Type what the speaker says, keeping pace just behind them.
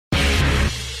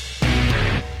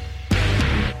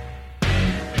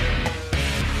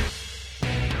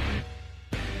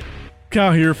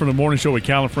Kyle here from the morning show with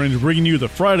Cal and Friends, bringing you the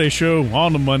Friday show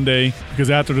on the Monday, because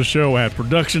after the show I had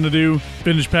production to do,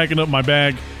 finished packing up my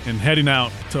bag, and heading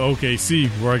out to OKC,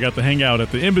 where I got to hang out at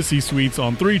the Embassy Suites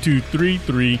on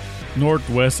 3233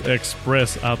 Northwest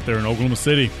Express out there in Oklahoma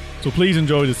City. So please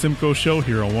enjoy the Simcoe Show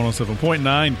here on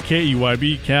 107.9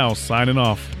 KEYB. Cal signing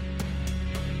off.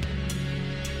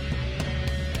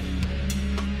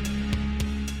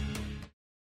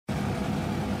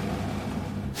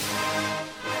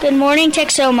 Good morning,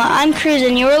 Texoma. I'm Cruz,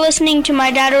 and you're listening to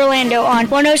my dad Orlando on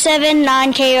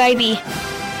 107.9 KIB.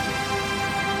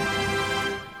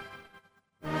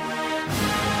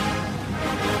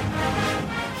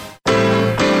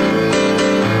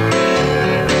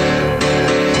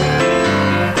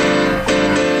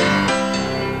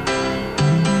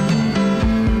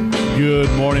 Good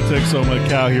morning, Texoma.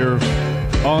 Cal here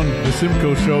on the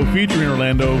Simcoe Show featuring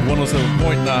Orlando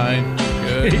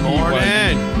 107.9. Good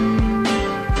morning.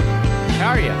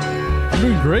 How are you? I'm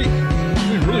doing great. I'm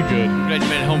doing really good. Glad you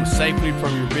made it home safely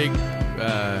from your big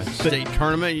state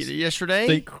tournament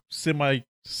yesterday.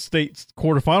 State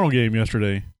quarterfinal game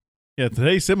yesterday. Yeah,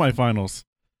 today's semifinals.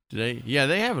 Today, yeah,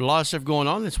 they have a lot of stuff going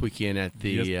on this weekend at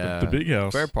the Big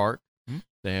House Fair Park. Hmm?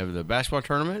 They have the basketball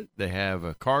tournament. They have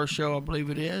a car show, I believe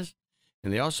it is,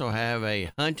 and they also have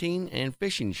a hunting and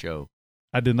fishing show.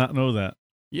 I did not know that.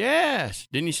 Yes,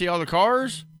 didn't you see all the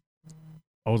cars?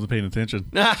 I wasn't paying attention.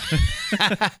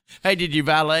 Hey, did you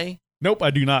valet? Nope,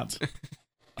 I do not.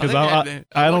 Because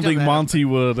I don't think Monty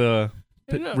would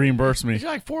reimburse me. It's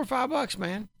like $4 or $5,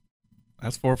 man.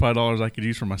 That's $4 or $5 I could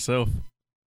use for myself.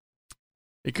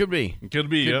 It could be. It could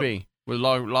be. Could be. With a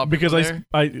lot of people there?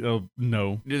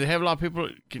 No. Do they have a lot of people?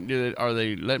 Are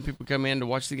they letting people come in to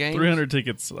watch the game? 300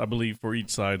 tickets, I believe, for each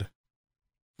side.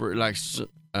 For like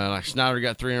Snyder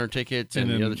got 300 tickets, and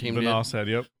the other team did. Had,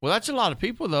 yep. Well, that's a lot of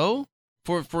people though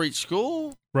for each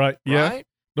school. Right. Yeah. Right?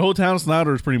 The whole town of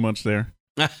Snyder is pretty much there.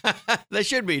 They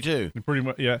should be too. Pretty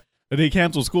much. Yeah. They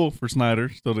canceled school for Snyder,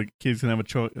 so the kids can have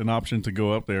an option to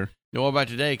go up there. Now, what about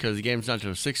today? Because the game's not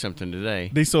till 6-something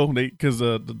today. Because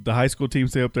the high school team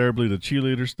stay up there. I believe the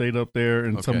cheerleaders stayed up there,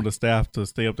 and some of the staff to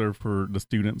stay up there for the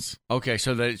students. Okay,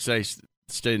 so they stayed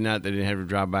the night. They didn't have to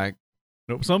drive back.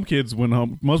 Nope. Some kids went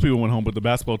home. Most people went home, but the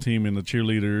basketball team and the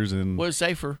cheerleaders and it's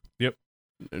safer. Yep.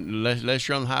 Less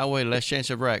you're on the highway, less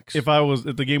chance of wrecks. If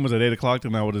the game was at 8:00,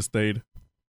 then I would have stayed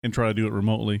and tried to do it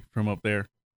remotely from up there.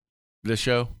 This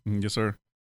show? Yes, sir.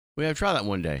 We have to try that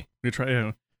one day. We try.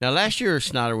 Yeah. Now, last year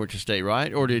Snyder went to state,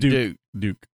 right? Or did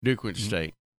Duke? Duke went to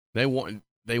state. They won.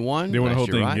 They won. They won the whole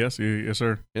year, thing. Right? Yes,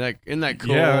 sir. Isn't that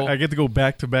cool? Yeah, I get to go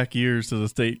back years to the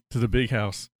state, to the Big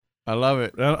House. I love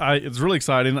it. It's really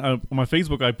exciting. On my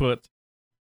Facebook,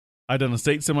 I done a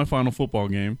state semifinal football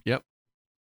game. Yep.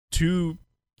 2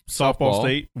 softball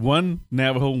state, 1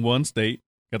 Navajo, 1 state.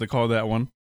 Got to call that one.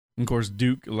 And of course,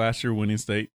 Duke last year winning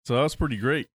state. So that was pretty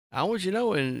great. I want you to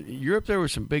know, in Europe there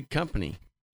was some big company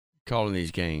calling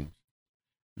these games.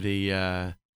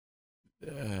 The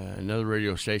another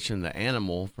radio station, The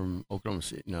Animal from Oklahoma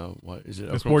City. No, what is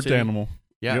it? The Sports City? Animal.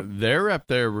 Yeah, yep. They're up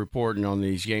there reporting on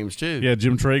these games too. Yeah,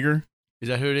 Jim Traeger. Is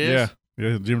that who it is?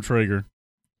 Yeah, Jim Traeger.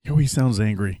 He always sounds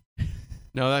angry.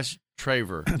 No, that's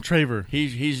Traver. Traver.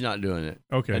 He's not doing it.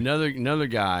 Okay. Another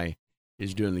guy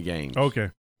is doing the games.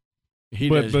 Okay. He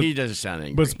doesn't sound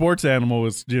angry. But Sports Animal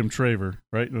is Jim Traver,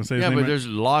 right? Yeah, but there's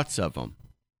lots of them.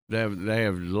 They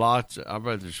have lots. I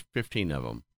bet there's 15 of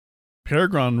them.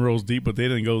 Paragon rolls deep, but they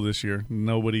didn't go this year.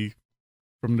 Nobody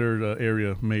from their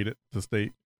area made it to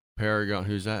state. Paragon,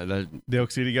 who's that? The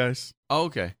Elk City guys. Oh,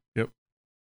 okay. Yep.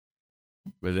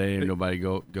 But they didn't nobody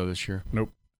go this year. Nope.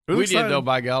 We did though,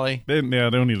 by golly. They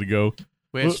don't need to go.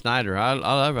 We had Snyder. I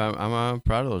love him. I'm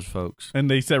proud of those folks.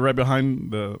 And they sat right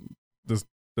behind the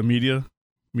media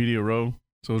row,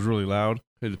 so it was really loud.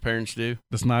 Who the parents do?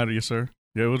 The Snyder, yes sir.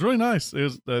 Yeah, it was really nice. It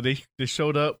was they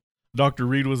showed up. Dr.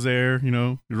 Reed was there. You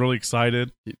know, really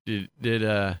excited.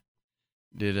 Yeah,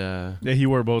 he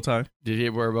wore a bow tie. Did he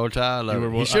wear a bow tie? I love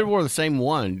it. He should have wore the same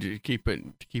one to keep it.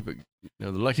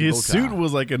 The lucky His bow tie. suit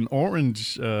was like an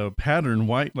orange pattern,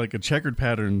 white, like a checkered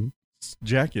pattern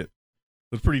jacket.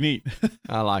 It was pretty neat.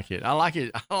 I like it. I like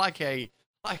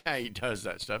how he does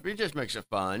that stuff. He just makes it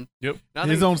fun. Yep.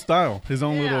 His own style. His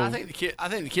own little. I think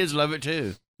the kids love it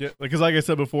too. Yeah, because like I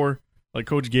said before, like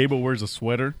Coach Gable wears a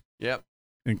sweater. Yep.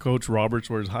 And Coach Roberts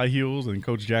wears high heels, and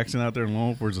Coach Jackson out there in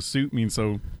Lone wears a suit.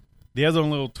 So he has a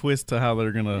little twist to how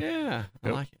they're gonna. Yeah,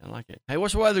 yep. I like it. Hey,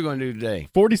 what's the weather going to do today?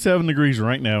 47 degrees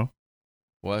right now.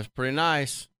 Well, it's pretty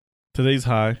nice. Today's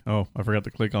high. Oh, I forgot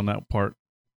to click on that part.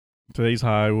 Today's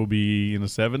high will be in the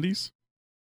 70s.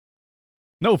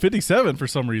 No, 57 for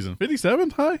some reason.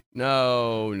 57 high?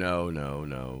 No.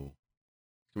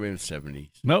 We're in the 70s.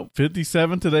 Nope,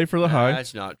 57 today for the high.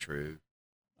 That's not true.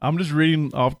 I'm just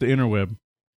reading off the interweb.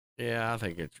 Yeah, I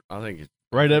think it's.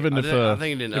 Right, Evan? I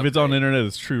think it didn't If it's on the update. internet,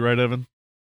 it's true, right, Evan?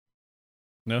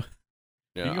 No?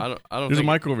 Yeah, I don't There's a think.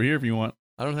 mic over here if you want.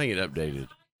 I don't think it updated.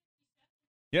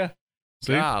 Yeah.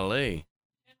 See? Golly.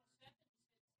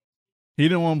 He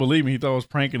didn't want to believe me. He thought I was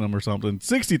pranking him or something.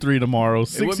 63 tomorrow,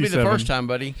 67. It wouldn't be the first time,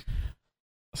 buddy.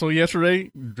 So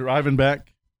yesterday, driving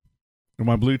back with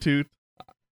my Bluetooth,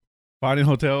 finding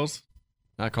hotels.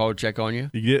 I called to check on you.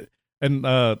 You get, and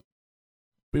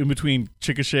in between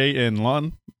Chickasha and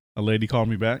Lawton, a lady called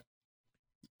me back.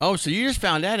 Oh, so you just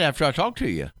found that after I talked to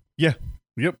you? Yeah.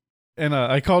 Yep. And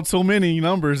I called so many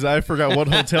numbers that I forgot what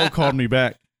hotel called me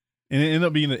back. And it ended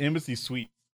up being the Embassy Suite.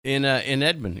 In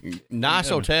Edmond. Nice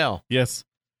hotel. Yes.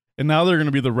 And now they're going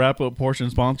to be the wrap-up portion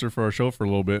sponsor for our show for a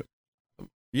little bit.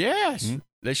 Yes, Mhm.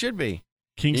 they should be.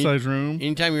 King-size room.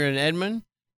 Anytime you're in Edmond,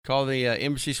 call the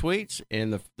Embassy Suites,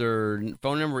 and their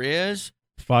phone number is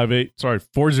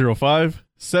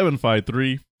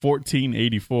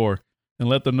 405-753-1484. And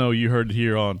let them know you heard it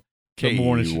here on the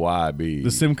morning KYB.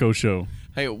 the Simcoe Show.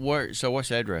 Hey, so what's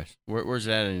the address? Where's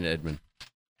that in Edmond?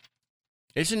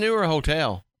 It's a newer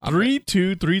hotel.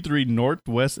 3233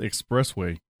 Northwest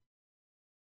Expressway,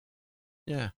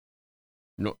 Yeah.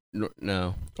 No.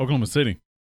 Oklahoma City.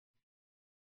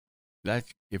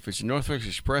 That's if it's Northwest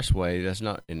Expressway, that's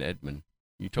not in Edmond.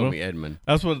 You told Well, me Edmond.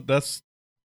 I think that's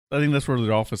where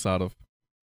their office out of.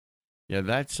 Yeah,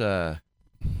 that's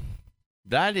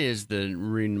that is the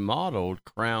remodeled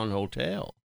Crown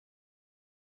Hotel.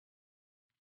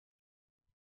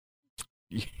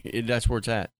 That's where it's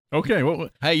at. Okay,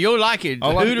 what Hey, you'll like it.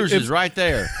 I like Hooters it. is right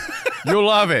there. You'll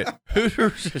love it.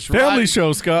 Hooters is family right.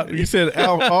 show, Scott? You said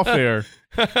off air,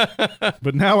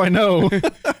 but now I know.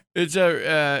 It's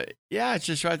it's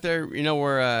just right there. You know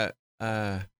where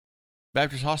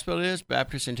Baptist Hospital is,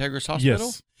 Baptist Integris Hospital.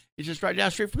 Yes, It's just right down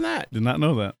the street from that. did not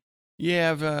know that. You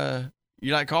have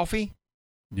you like coffee?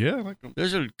 Yeah, I like them.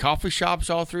 There's coffee shops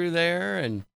all through there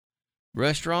and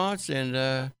restaurants and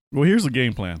Well, here's the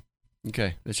game plan.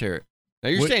 okay, let's hear it. Now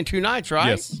you're What- staying 2 nights, right?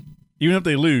 Yes, even if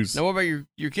they lose, Now what about your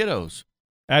kiddos?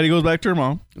 Addie goes back to her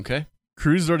mom. Okay.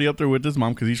 Cruz is already up there with his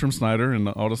mom because he's from Snyder, and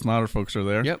all the Snyder folks are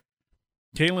there. Yep.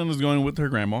 Caitlin is going with her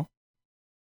grandma.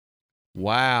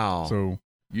 Wow. So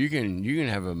you can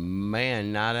have a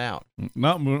man night out.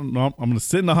 no, I'm going to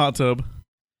sit in the hot tub,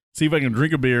 see if I can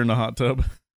drink a beer in the hot tub,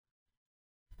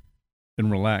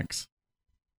 and relax.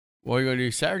 What are you gonna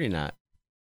do Saturday night?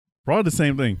 Probably the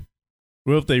same thing.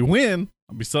 Well, if they win,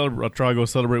 I'll try to go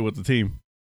celebrate with the team.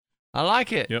 I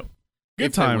like it. Yep. Good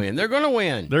If they time. win. They're gonna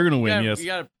win. They're going to win, You yes.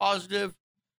 got a positive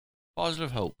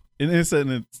hope. And it's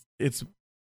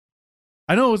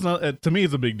I know it's not, to me,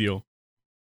 it's a big deal.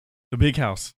 The big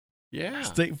house. Yeah.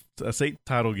 A state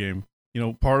title game. You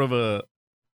know,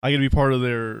 I get to be part of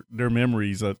their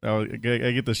memories. I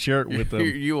get to share it with them.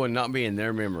 You will not be in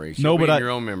their memories. No, You'll be but in I- your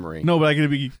own memory. No, but I get to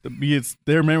be it's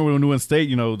their memory when we win state.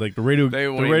 You know, like the radio. They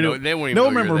the won't radio. even know, they won't even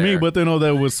They'll know you're remember me, there. but they know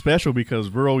that was special because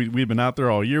we've been out there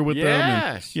all year with them.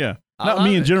 And, Yes. yeah, I not love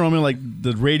me in it. general. I mean, like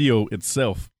the radio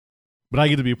itself. But I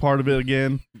get to be a part of it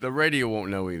again. The radio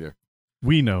won't know either.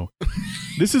 We know.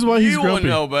 This is why he's You won't grumpy.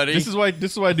 know, buddy. This is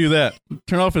why I do that.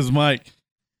 Turn off his mic.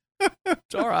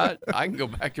 It's all right. I can go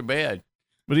back to bed.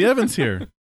 But Evan's here.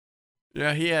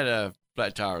 Yeah, he had a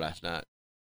flat tire last night.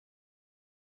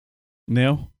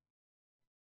 Now,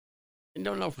 I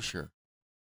don't know for sure.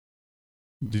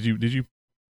 did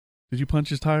you punch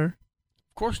his tire?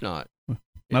 Of course not. Not-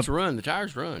 It's run. The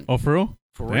tire's run. Oh, for real?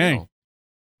 For dang. real.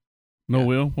 No Yeah.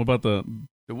 wheel. What about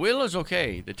The wheel is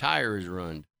okay. The tire is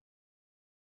run.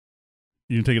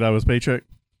 you can take it out of his paycheck?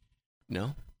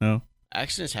 No. No.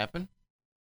 Accidents happen.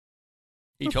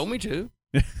 He told me to.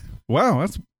 Wow,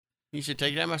 that's He said,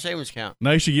 take it out of my savings account.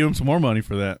 now. You should give him some more money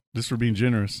for that, just for being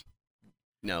generous.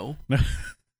 No.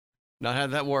 Not how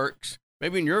that works.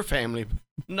 Maybe in your family,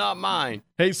 not mine.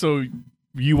 Hey, so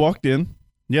you walked in.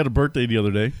 You had a birthday the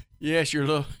other day. Yes, your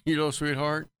little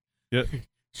sweetheart. Yep.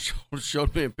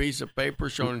 Showed me a piece of paper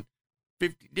showing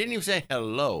 50. Didn't even say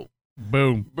hello.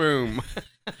 Boom. Boom.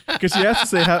 Because she asked to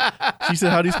say, she said,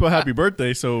 how do you spell happy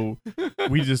birthday? So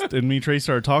me and Trey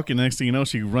started talking. Next thing you know,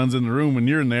 she runs in the room and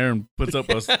you're in there and puts up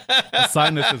a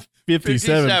sign that says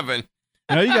 57. 57.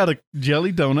 Now you got a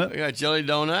jelly I donut. got a jelly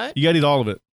donut. You got to eat all of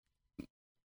it.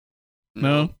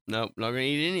 No? Nope, not going to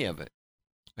eat any of it.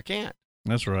 I can't.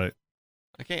 That's right.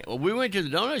 I can't. Well, we went to the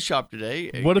donut shop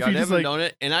today. What if got you just, Evan a like-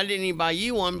 donut, and I didn't even buy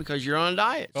you one because you're on a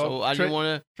diet. So Oh, I didn't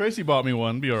want Tracy bought me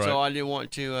one. Be all to. right. So I didn't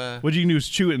want to. What you can do is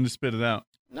chew it and just spit it out.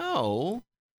 No,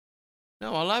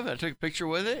 I love it. I took a picture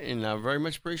with it, and I very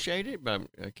much appreciate it, but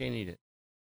I can't eat it.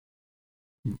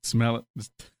 Smell it.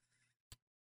 Just-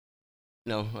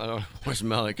 No, I don't want to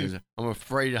smell it because I'm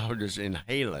afraid I'll just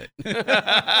inhale it.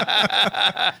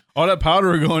 All that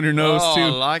powder will go in your nose, oh, too. I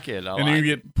like it. And then you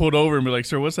get pulled over and be like,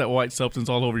 sir, what's that white substance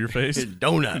all over your face? It's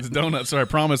donut. It's donut. So I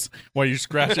promise while you're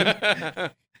scratching.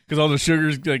 Because all the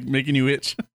sugar's like making you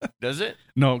itch. Does it?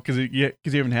 No, because you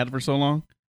haven't had it for so long.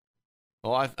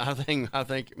 Oh, I think I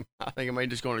may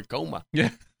just go in a coma.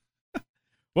 Yeah.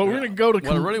 Well, we're gonna go to.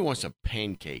 Well, I really want some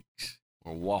pancakes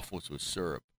or waffles with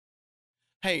syrup.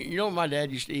 Hey, you know what my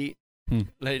dad used to eat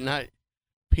late at night?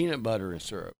 Peanut butter and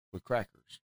syrup with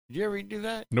crackers. Did you ever do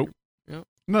that? Nope. Yep.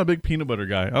 I'm not a big peanut butter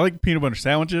guy. I like peanut butter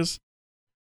sandwiches.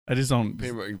 I just don't.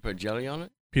 Peanut butter, you put jelly on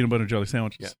it? Peanut butter jelly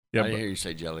sandwiches. Yeah. I didn't hear you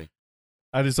say jelly.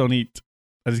 I just don't eat.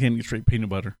 I just can't eat straight peanut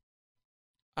butter.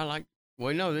 I like.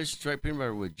 Well, no, this is straight peanut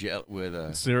butter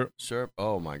with Syrup. Syrup.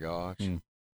 Oh my gosh.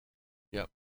 Yep.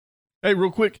 Hey, real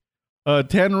quick,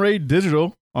 Tanneray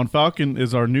Digital on Falcon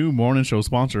is our new morning show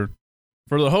sponsor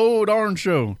for the whole darn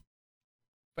show.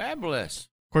 Fabulous.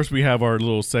 Of course, we have our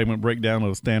little segment breakdown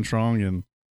of Stand Strong, and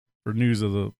for news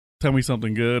of the Tell Me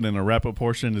Something Good, and a wrap-up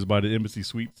portion is by the Embassy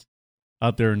Suites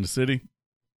out there in the city.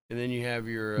 And then you have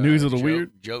your News of the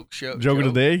Weird joke show. Joke of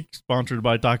the Day, sponsored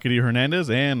by Takati Hernandez,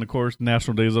 and of course,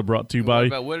 National Days are brought to you by. What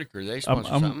about Whitaker? They sponsor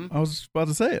something. I was about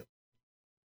to say it.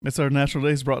 It's our National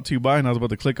Days brought to you by, and I was about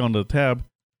to click on the tab,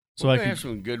 so We're I gonna can have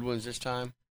some good ones this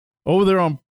time. over there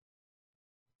on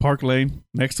Park Lane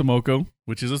next to Moco,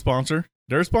 which is a sponsor.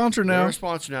 They're a sponsor now. They're a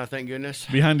sponsor now, thank goodness.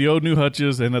 Behind the old new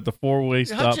Hutches and at the four-way The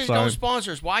stop Hutchins sign. don't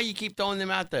sponsor us. Why you keep throwing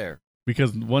them out there?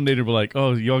 Because one day they'll be like,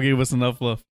 "Oh, y'all gave us enough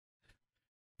love."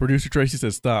 Producer Tracy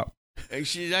said, "Stop." And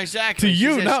exactly. To She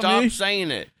you, said, not stop me.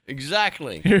 saying it.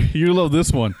 Exactly. Here, you love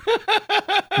this one.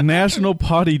 National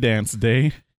Potty Dance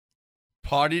Day.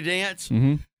 Party dance?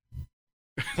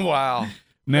 Mm-hmm. Wow.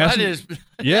 National, That is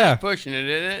yeah. pushing it,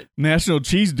 isn't it? National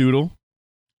Cheese Doodle.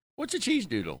 What's a cheese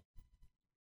doodle?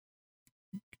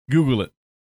 Google it.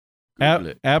 Google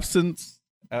it. Absence.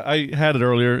 I had it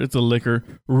earlier. It's a liquor.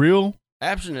 Real,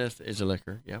 Absinthe is a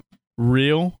liquor. Yep.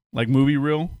 like movie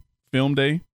reel. Film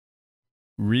Day.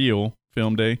 Real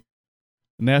Film Day.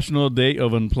 National Day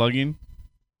of Unplugging.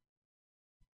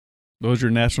 Those are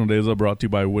your national days are brought to you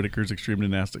by Whitaker's Extreme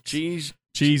Gymnastics.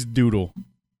 Cheese Doodle.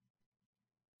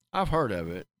 I've heard of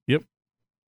it. Yep.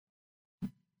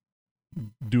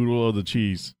 Doodle of the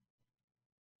cheese.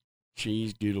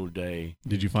 Cheese doodle day.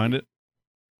 Did you find it?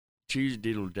 Cheese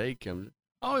doodle day comes.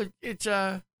 Oh, it's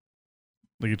Like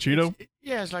a Cheeto?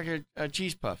 yeah, it's like a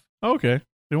cheese puff. Oh, okay.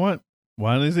 They want.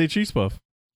 Why do they say cheese puff?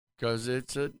 Because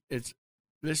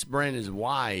this brand is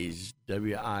Wise,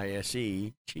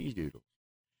 WISE, cheese doodles.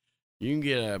 You can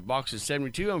get a box of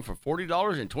 72 of them for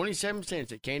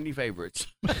 $40.27 at Candy Favorites.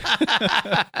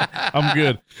 I'm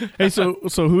good. Hey, so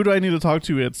who do I need to talk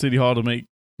to at City Hall to make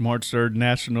March 3rd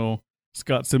National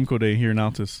Scott Simcoe Day here in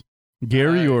Altus?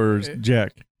 Gary or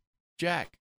Jack?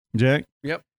 Jack. Jack?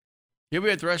 Yep. He'll be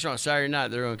at the restaurant Saturday night.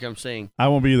 They're going to come sing. I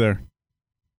won't be there.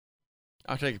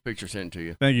 I'll take a picture, send it to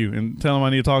you. Thank you. And tell him I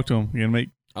need to talk to him. You're going to make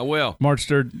I will. March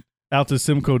 3rd Altus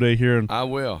Simcoe Day here in I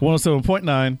will.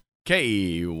 107.9.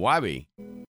 KYB.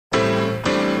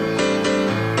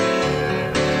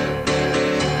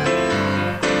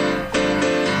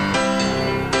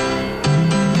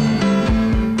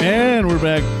 And we're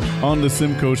back on the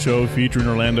Simcoe Show featuring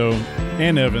Orlando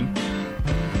and Evan.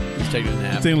 He's taking a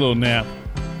nap. Taking a little nap.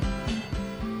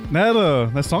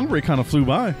 That song break kind of flew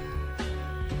by.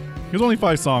 There's only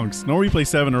 5 songs. Normally we play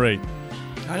 7 or 8.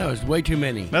 I know, it's way too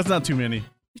many. That's not too many.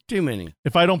 It's too many.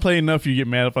 If I don't play enough, you get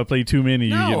mad. If I play too many,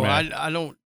 you get mad. No, I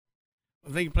don't.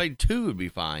 I think played 2 would be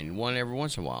fine. 1 every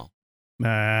once in a while.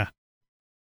 Nah.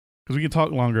 Because we can talk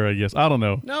longer, I guess. I don't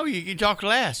know. No, you can talk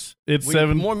less. It's The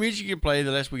 7. more music you play,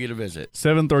 the less we get a visit.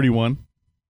 7:31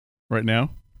 right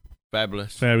now.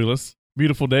 Fabulous. Fabulous.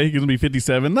 Beautiful day. It's going to be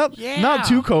 57. Not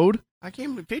too cold. I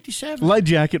can't believe 57. Light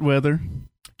jacket weather.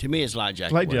 To me, it's light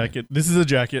jacket. Light weather. jacket. This is a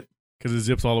jacket because it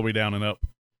zips all the way down and up.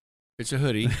 It's a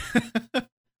hoodie.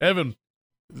 Evan,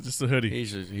 it's just a hoodie.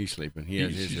 He's sleeping. He He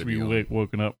has his should hoodie be on.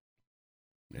 woken up.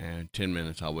 Nah, 10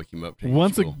 minutes, I'll wake him up. Take him to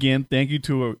Once school. again, thank you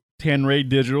to Tanray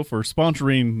Digital for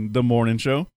sponsoring the morning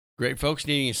show. Great folks.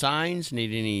 Need any signs?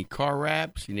 Need any car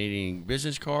wraps? You need any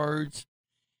business cards?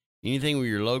 Anything with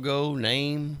your logo,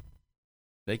 name?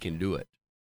 They can do it.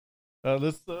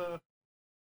 Let's.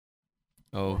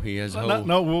 Oh, he has a whole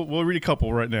No, we'll read a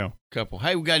couple right now. couple.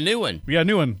 Hey, we got a new one. We got a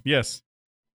new one. Yes,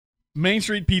 Main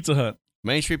Street Pizza Hut.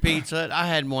 Main Street Pizza Hut. I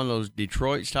had one of those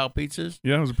Detroit style pizzas.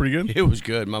 Yeah, was it pretty good? It was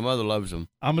good. My mother loves them.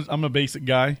 I'm a basic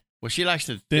guy. Well, she likes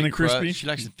the Thin thick and crispy? crust. She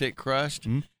likes the thick crust,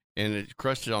 Mhm. and it's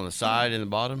crusted on the side and the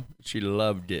bottom. She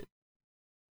loved it.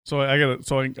 So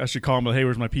I should call him. Hey,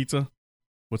 where's my pizza?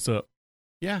 What's up?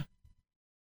 Yeah.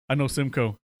 I know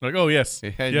Simcoe. Like, oh yes,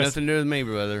 It had yes. nothing to do with me,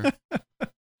 brother.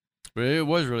 But it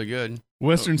was really good.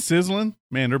 Western Sizzling,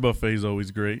 man, their buffet is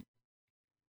always great.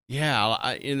 Yeah,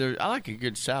 I like a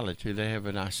good salad too. They have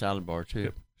a nice salad bar too.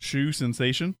 Yep. Shoe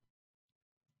Sensation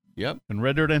Yep. and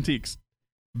Red Dirt Antiques,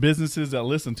 businesses that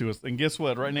listen to us. And guess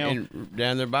what? Right now, And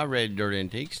down there by Red Dirt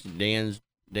Antiques, Dan's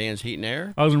Heat and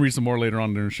Air. I was gonna read some more later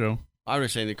on during the show. I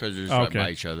was saying because they're just Oh, right okay. by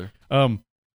each other.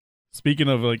 Speaking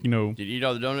of Did you eat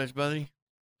all the donuts, buddy?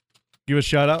 give a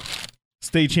shout out.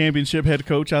 State championship head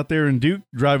coach out there in Duke,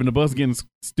 driving the bus, getting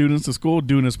students to school,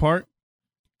 doing his part.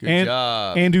 Good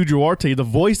job. Andrew Duarte, the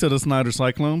voice of the Snyder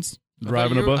Cyclones,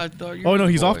 driving a bus. Oh no,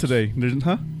 he's off today.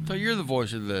 Huh? So you're the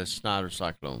voice of the Snyder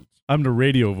Cyclones. I'm the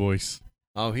radio voice,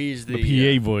 Oh, he's the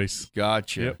PA voice.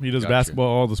 Gotcha. Yep, he does Gotcha. basketball,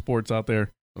 all the sports out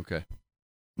there. Okay.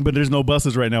 But there's no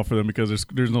buses right now for them because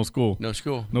there's no school. No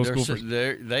school. No school for-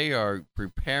 They are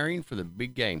preparing for the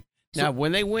big game. Now,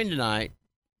 when they win tonight,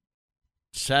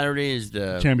 Saturday is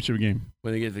the Championship game.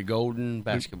 when they get the golden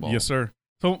basketball. Yes, sir.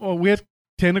 So we had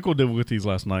technical difficulties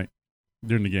last night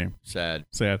during the game. Sad.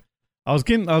 Sad. I was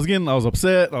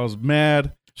upset. I was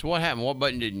mad. So what happened? What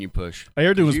button didn't you push?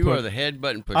 Everything was You put. are the head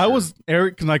button pusher. I was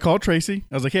Eric because I called Tracy.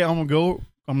 I was like, "Hey, I'm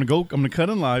gonna cut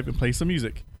in live and play some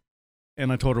music."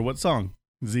 And I told her what song.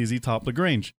 ZZ Top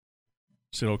Lagrange.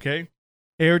 She said, "Okay."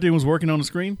 Everything was working on the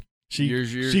screen.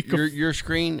 Your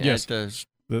screen Yes. at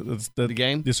the the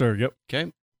game. Yes, sir. Yep.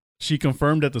 Okay. She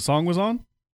confirmed that the song was on.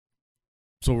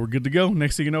 So we're good to go.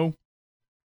 Next thing you know,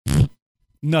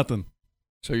 nothing.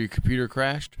 So your computer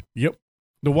crashed. Yep.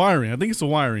 The wiring. I think it's the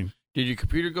wiring. Did your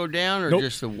computer go down or Nope.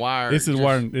 just the wire? It's the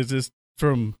wiring. It's just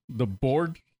from the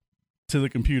board to the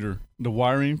computer. The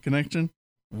wiring connection.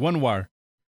 One wire.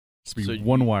 It's be So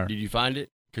one wire. Did you find it?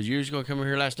 Because you were just going to come in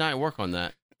here last night and work on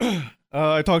that.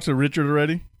 I talked to Richard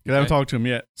already. I haven't Okay. talked to him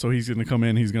yet. So he's going to come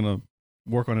in. He's going to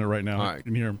work on it right now. All right. You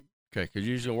can hear him. Okay, because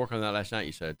you were going to work on that last night,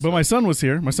 you said. But So my son was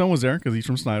here. My son was there because he's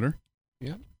from Snyder.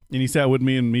 Yeah. And he sat with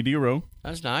me in media row.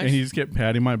 That's nice. And he just kept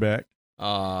patting my back.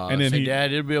 and then say, he-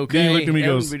 Dad, it'll be okay. then he looked at me and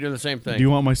Evan's goes, be doing the same thing. Do you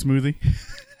want my smoothie?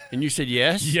 And you said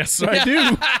yes? Yes, sir, I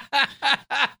do.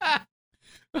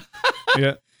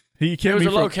 Yeah. He It kept was me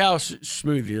a from, low-cal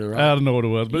smoothie, right? I don't know what it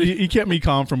was, but he kept me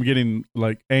calm from getting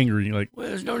like angry, like Well,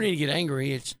 there's no need to get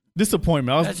angry. It's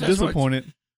disappointment. I was That's what-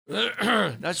 disappointed.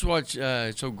 That's what's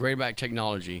so great about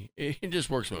technology. It just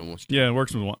works when it wants to. Yeah, it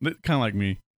works with one. Kind of like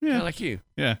me. Kind Yeah. of like you.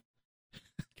 Yeah.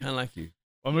 Kind of like you.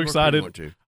 I'm Work excited. when you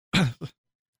want to.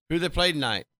 Who they play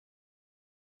tonight?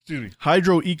 Excuse me.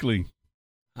 Hydro Eakley.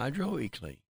 Hydro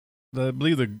Eakley. I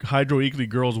believe the Hydro Eakley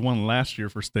girls won last year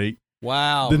for state.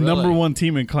 Wow. The really? number one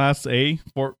team in Class A,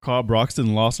 Fort Cobb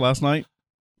Broxton, lost last night.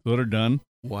 So they're done.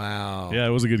 Wow. Yeah, it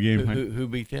was a good Who, game. who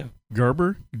beat them?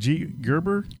 Gerber?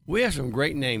 Gerber? We have some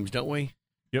great names, don't we?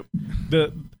 Yep.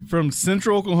 From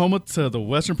central Oklahoma to the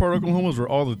western part of Oklahoma is where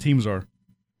all the teams are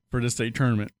for this state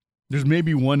tournament. There's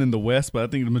maybe one in the west, but I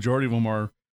think the majority of them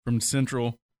are from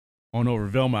central on over.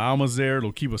 Velma Alma's there.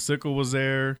 Lokiba Sickle was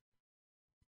there.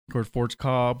 Of course, Fort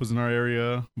Cobb was in our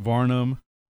area. Varnum.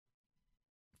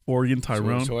 Oregon,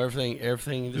 Tyrone. So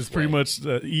everything this it's pretty way. much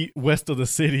west of the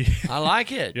city. I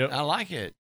like it. Yep. I like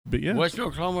it. But yeah. Western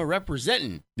Oklahoma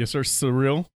representing. Yes, sir.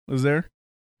 Surreal is there.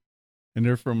 And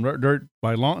they're from Dirt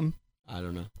by Lawton, I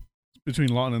don't know. between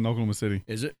Lawton and Oklahoma City.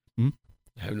 Is it? Hmm?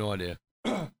 I have no idea.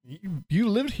 You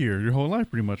lived here your whole life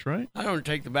pretty much, right? I don't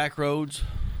take the back roads.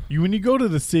 When you go to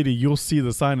the city, you'll see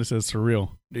the sign that says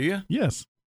Surreal. Do you? Yes.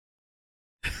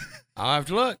 I'll have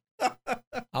to look.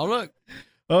 I'll look.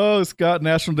 Oh, Scott,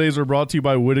 National Days are brought to you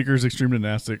by Whitaker's Extreme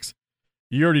Gymnastics.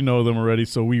 You already know them already,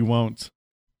 so we won't.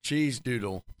 Cheese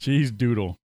doodle. Cheese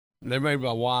Doodle. They're made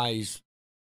by Wise.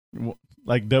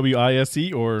 Like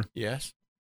WISE or... Yes.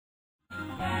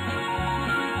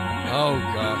 Oh,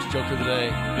 gosh. Joke of the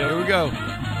day. Here we go.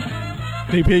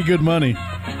 They pay good money.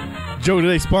 Joe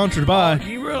today sponsored by...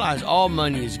 You realize all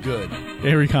money is good.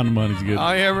 Every kind of money's good.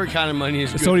 Every kind of money is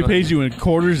If good. somebody money. pays you in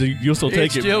quarters, you'll still take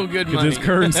It's it. still good 'cause money. it's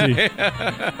currency.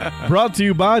 Brought to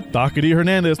you by Dockety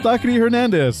Hernandez. Dockety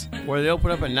Hernandez. Where they open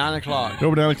up at 9 o'clock.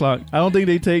 Over 9 o'clock. I don't think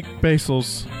they take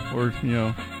pesos or,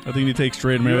 I think they take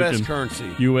straight American. U.S.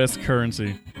 currency. U.S.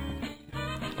 currency.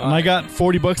 And I got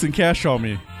 $40 in cash on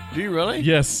me. Do you really?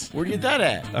 Yes. Where'd you get that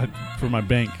at? For my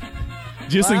bank.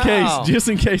 Just Wow.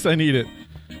 in case I need it.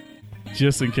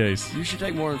 Just in case. You should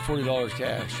take more than $40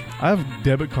 cash. I have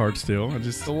debit cards still.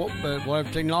 But what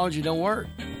if technology don't work?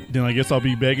 Then I guess I'll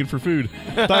be begging for food.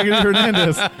 Dockety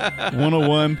Hernandez.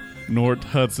 101 North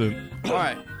Hudson. All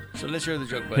right. So let's hear the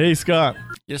joke, buddy. Hey, Scott.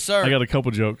 Yes, sir. I got a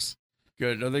couple jokes.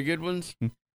 Good. Are they good ones?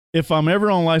 If I'm ever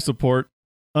on life support,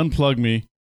 unplug me,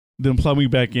 then plug me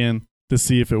back in to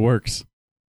see if it works.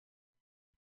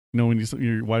 You know, when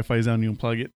your Wi-Fi is on, you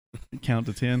unplug it, count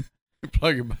to 10.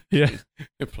 Plug it back. Yeah.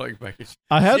 Plug it back.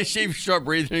 I had. See if you start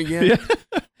breathing again. Yeah.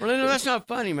 Orlando, that's not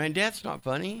funny, man. Death's not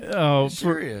funny. Oh, It's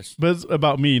serious. but it's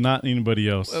about me, not anybody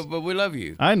else. But we love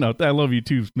you. I know. I love you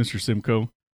too, Mr. Simcoe.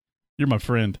 You're my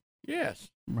friend. Yes.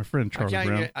 My friend Charlie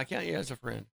Brown. I count you as a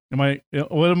friend.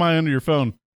 What am I under your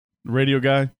phone? Radio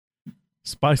guy?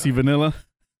 Spicy vanilla?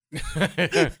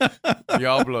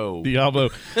 Diablo.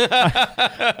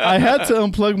 I had to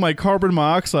unplug my carbon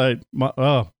monoxide.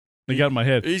 They got in my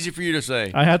head. Easy for you to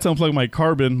say. I had to unplug my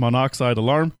carbon monoxide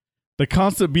alarm. The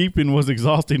constant beeping was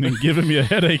exhausting and giving me a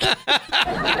headache.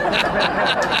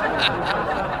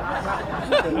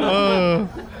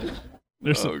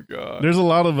 God. There's a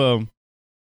lot of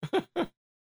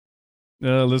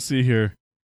let's see here.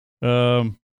 There's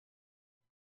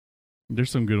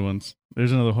some good ones.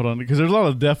 There's another. Hold on, because there's a lot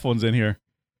of deaf ones in here.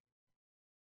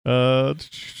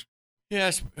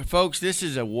 Yes, folks, this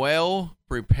is a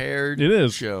well-prepared It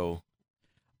is. show.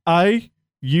 I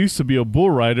used to be a bull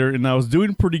rider, and I was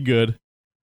doing pretty good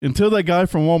until that guy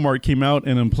from Walmart came out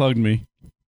and unplugged me.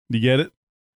 You get it?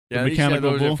 Yeah, The these had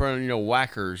mechanical those bull? in front of,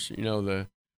 whackers. You know, well,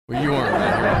 you weren't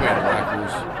around here. We had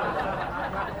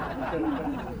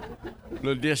whackers.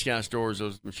 The discount stores,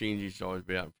 those machines used to always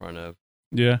be out in front of.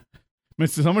 Yeah. I mean,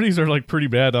 some of these are like pretty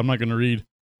bad. I'm not going to read.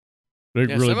 They're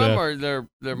Yeah, really some bad. of them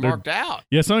they're marked out.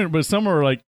 Yeah, but some are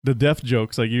like the death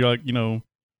jokes. Like you're like,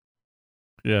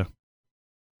 yeah.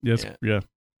 Yes, yeah.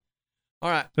 All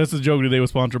right. That's the joke today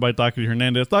was sponsored by Doherty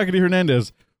Hernandez. Doherty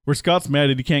Hernandez, where Scott's mad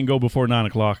that he can't go before 9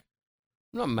 o'clock.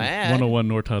 I'm not mad. 101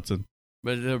 North Hudson.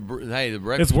 But the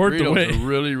breakfast worth the burritos wait. are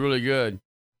really, really good.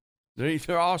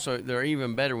 They're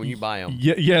even better when you buy them.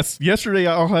 Yes. Yesterday,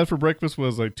 all I had for breakfast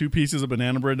was like 2 pieces of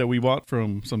banana bread that we bought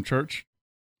from some church.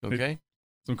 Okay.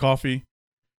 Some coffee,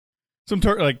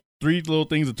 like 3 little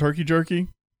things of turkey jerky,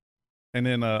 and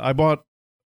then I bought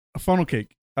a funnel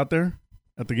cake out there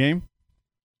at the game.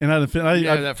 And I had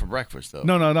that for breakfast though.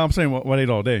 No. I'm saying what I ate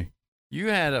all day. You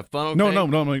had a funnel No.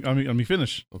 cake? Let me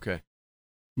finish. Okay.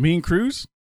 Me and Cruz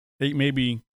ate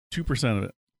maybe 2% of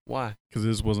it. Why? Because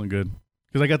this wasn't good.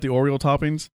 Because I got the Oreo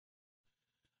toppings.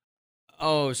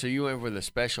 Oh, so you went for the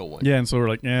special one? Yeah, and so we're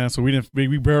like, so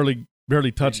we barely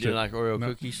touched You it. didn't like Oreo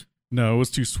cookies? No, it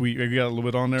was too sweet. We got a little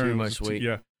bit on there. Too and it much was sweet.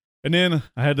 Yeah. And then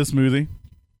I had the smoothie,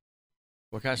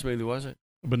 What kind of smoothie was it?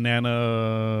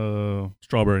 banana,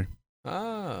 strawberry.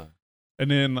 Ah.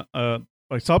 And then I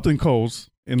stopped in Kohl's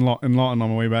in Lawton on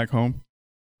my way back home.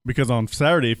 Because on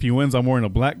Saturday, if he wins, I'm wearing a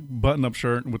black button-up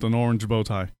shirt with an orange bow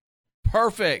tie.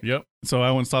 Perfect. Yep. So I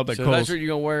went and stopped at So Kohl's. that's what you're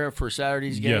going to wear for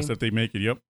Saturday's game? Yes, if they make it.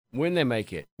 Yep. When they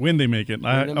make it. When they make it.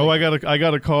 I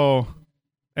gotta call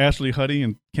Ashley Huddy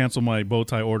and cancel my bow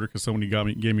tie order because somebody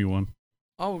gave me one.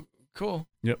 Oh, cool.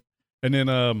 Yep. And then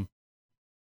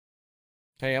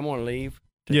hey, I'm gonna leave.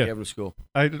 Take Evan to school.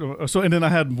 And then I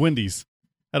had Wendy's.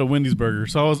 I had a Wendy's burger.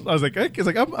 So I was like, I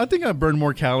think I burned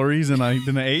more calories than I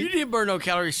You ate. didn't burn no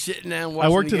calories sitting down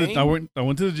watching the game. I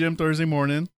went to the gym Thursday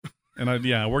morning, and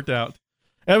I worked out.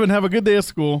 Evan, have a good day at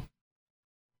school.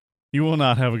 You will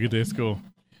not have a good day at school.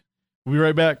 We'll be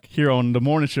right back here on the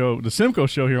morning show, the Simcoe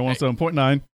Show here on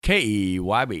 107.9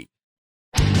 KEYB.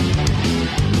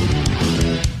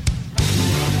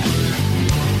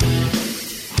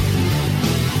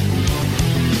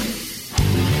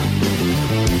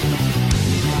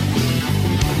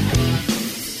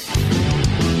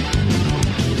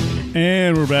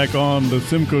 And we're back on the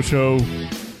Simcoe Show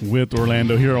with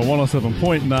Orlando here on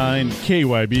 107.9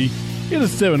 KYB. It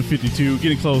is 7:52,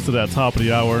 getting close to that top of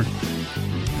the hour.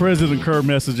 President Kerr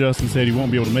messaged us and said he won't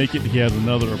be able to make it. He has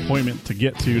another appointment to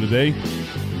get to today.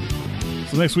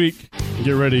 So next week,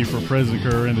 get ready for President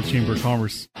Kerr and the Chamber of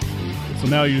Commerce. So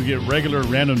now you get regular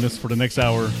randomness for the next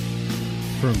hour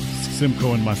from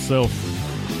Simcoe and myself.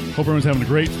 Hope everyone's having a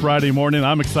great Friday morning.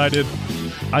 I'm excited.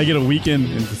 I get a weekend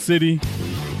in the city.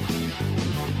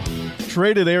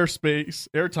 Traded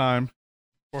airtime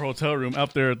for a hotel room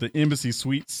out there at the Embassy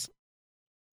Suites,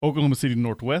 Oklahoma City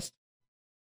Northwest.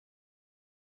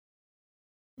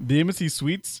 The Embassy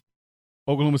Suites,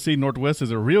 Oklahoma City Northwest, is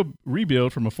a real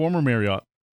rebuild from a former Marriott.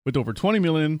 With over $20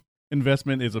 million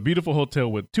investment, it's a beautiful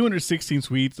hotel with 216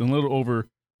 suites and a little over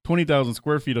 20,000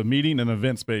 square feet of meeting and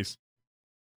event space.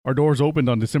 Our doors opened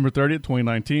on December 30th,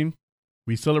 2019.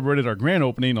 We celebrated our grand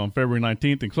opening on February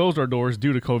 19th and closed our doors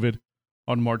due to COVID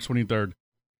on March 23rd.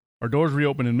 Our doors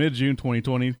reopened in mid-June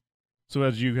 2020, so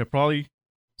as you have probably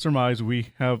surmised, we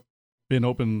have been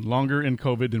open longer in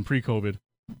COVID than pre-COVID.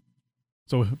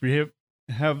 So if you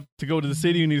have to go to the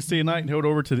city, you need to stay a night and head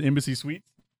over to the Embassy Suites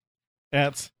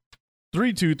at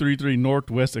 3233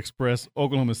 Northwest Express,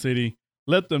 Oklahoma City.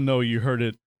 Let them know you heard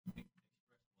it.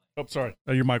 Oh, sorry.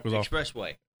 Your mic was off.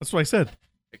 Expressway. That's what I said.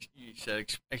 You said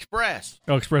Express.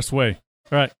 Oh, Expressway.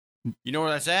 All right. You know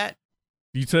where that's at?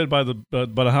 You said by the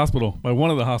hospital, by one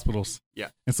of the hospitals. Yeah.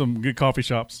 And some good coffee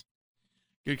shops.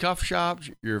 Good coffee shops.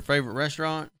 Your favorite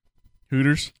restaurant?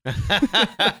 Hooters.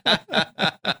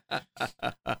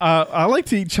 I like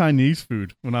to eat Chinese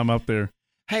food when I'm up there.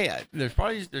 Hey, there's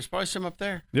probably some up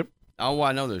there. Yep. Oh, well,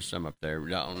 I know there's some up there. I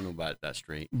don't know about that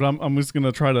street. But I'm just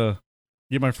gonna try to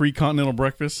get my free continental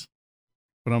breakfast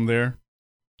when I'm there.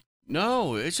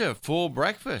 No, it's a full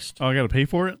breakfast. Oh, I gotta pay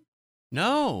for it?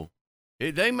 No,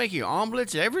 they make you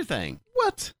omelets, everything.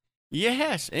 What?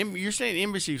 Yes, you're saying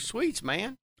Embassy Suites,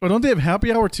 man. Oh, don't they have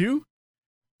happy hour too?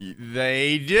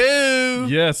 They do.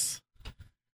 Yes.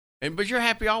 But you're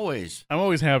happy always. I'm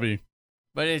always happy.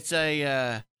 But it's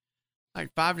a like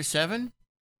 5 to 7.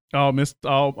 I'll miss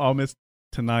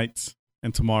tonight's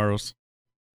and tomorrow's.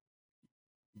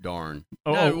 Darn.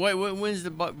 Oh, No, wait, when's the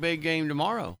big game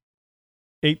tomorrow?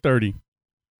 8:30.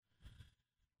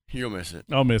 You'll miss it.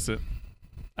 I'll miss it.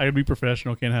 I gotta be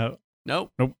professional. Can't have.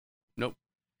 Nope.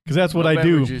 Because that's what No I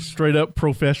beverages. do. Straight up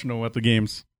professional at the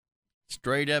games.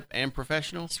 Straight up and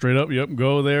professional. Straight up. Yep.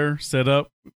 Go there. Set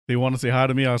up. They want to say hi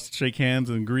to me. I'll shake hands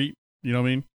and greet. You know what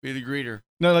I mean? Be the greeter.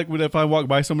 No, like if I walk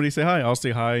by somebody, say hi. I'll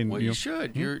say hi. And Well, you you know.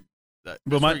 should. Hmm? You're. That's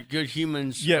But my- what good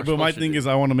humans. Yeah, are but my supposed to thing do. is,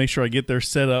 I want to make sure I get there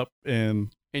set up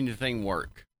and and the thing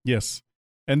work. yes,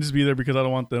 and just be there because I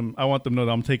don't want them. I want them to know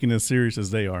that I'm taking it as serious as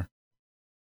they are.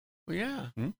 Well, yeah.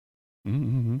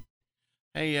 Mm-hmm.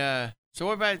 Hey, so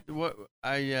what about what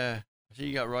I see?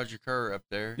 You got Roger Kerr up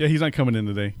there. Yeah, he's not coming in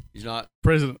today. He's not.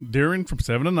 President Darren from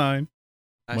 7 to 9,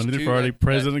 That's Monday to two- Friday.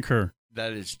 President Kerr,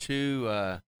 That is two.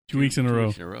 2 weeks in a 2 row.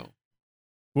 weeks in a row.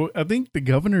 Well, I think the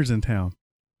governor's in town.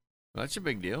 Well, that's a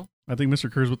big deal. I think Mr.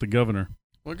 Kerr's with the governor.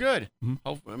 Well, good. Mhm.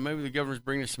 Hopefully, maybe the governor's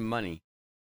bringing us some money,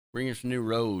 bringing us some new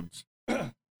roads,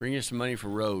 bringing us some money for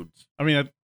roads. I mean,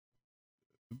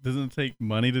 doesn't it take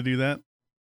money to do that?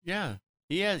 Yeah,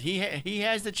 he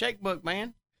has the checkbook,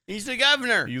 man. He's the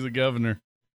governor. He's a governor.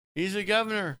 He's the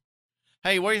governor.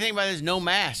 Hey, what do you think about this? No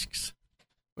masks.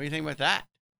 What do you think about that?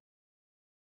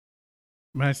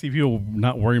 Man, I see people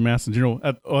not wearing masks in general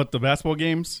at the basketball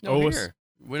games. No, here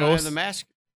we don't have the mask.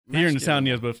 Here in the town,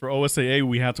 anymore. yes, but for OSAA,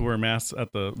 we have to wear masks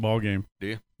at the ball game. Do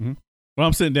you? Mm-hmm. When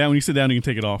I'm sitting down, when you sit down, you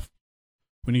can take it off.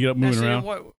 When you get up Now, moving see,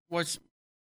 around, What's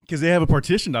because they have a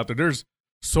partition out there. There's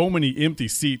so many empty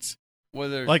seats.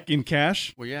 whether Like in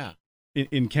cash, well, yeah.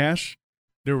 in cash,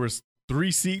 there was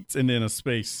 3 seats and then a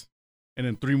space, and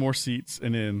then 3 more seats,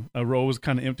 and then a row was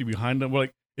kind of empty behind them. Well,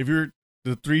 like if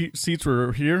the 3 seats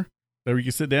were here that we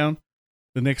could sit down,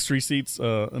 the next 3 seats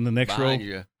in the next Behind row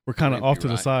you. were kind of empty, off to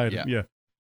the right. side. Yeah. Yeah.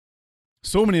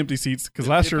 So many empty seats because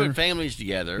They last year put families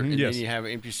together, Mhm, and yes. then you have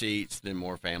empty seats, then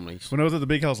more families. when I was at the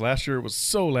big house last year, it was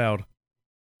so loud.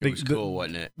 It was cool,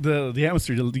 wasn't it? The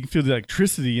atmosphere, you can feel the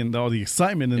electricity and all the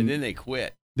excitement, And and then they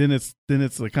quit then it's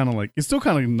like kind of like it's still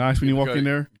kind of nice when you walk in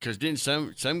there. because then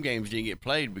some games didn't get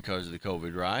played because of the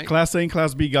COVID, right? Class A and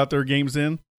Class B got their games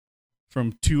in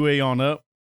from 2A on up.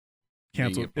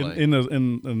 Canceled Didn't get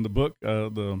in the book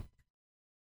the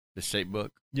state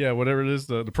book. yeah whatever it is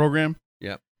the program.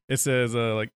 Yep. It says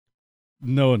like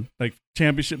no like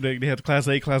championship they had Class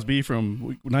A Class B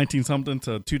from 19 something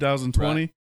to 2020. Right.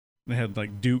 They had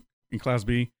like Duke in Class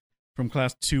B. From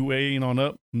Class 2A and on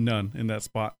up, none in that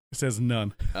spot. It says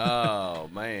none. Oh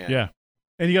man. Yeah,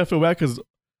 and you got to feel bad because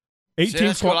 18 See,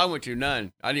 that's school I went to.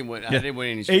 None. I didn't win. I Yeah. didn't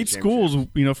win any. State 8 schools,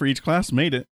 championships. for each class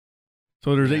made it.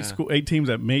 So there's Yeah. 8 teams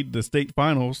that made the state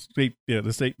finals, the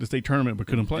state tournament, but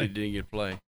couldn't They play. didn't get to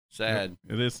play. Sad.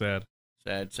 It is sad.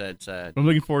 Sad. I'm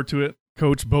looking forward to it.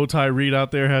 Coach Bowtie Reed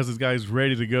out there has his guys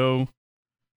ready to go.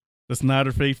 The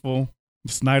Snyder faithful,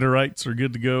 the Snyderites are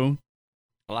good to go.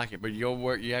 I like it, but you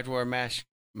have to wear a mask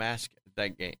at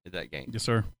that game. Yes,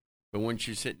 sir. But once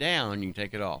you sit down, you can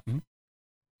take it off.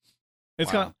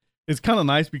 It's Wow. kind of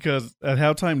nice because at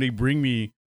halftime they bring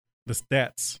me the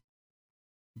stats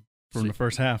from See, the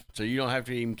first half. So you don't have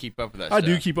to even keep up with that. I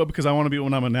do stuff. keep up because I want to be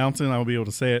when I'm announcing, I will be able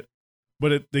to say it.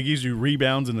 But it gives you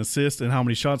rebounds and assists and how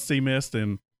many shots they missed,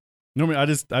 and normally I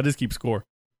just keep score.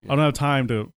 Yeah. I don't have time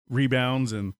to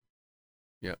rebounds and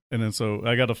Yeah. And then so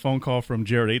I got a phone call from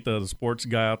Jared Aita, the sports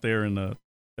guy out there in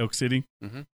Elk City.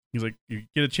 Mhm. He's like, "You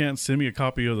get a chance, send me a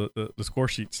copy of the score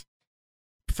sheets."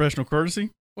 Professional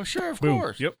courtesy. Well, sure, of Boom.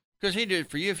 course. Yep. Because he did it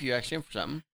for you if you asked him for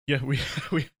something. Yeah, we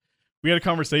had a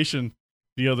conversation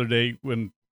the other day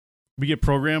when we get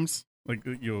programs like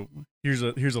here's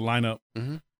a lineup.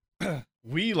 Mm-hmm.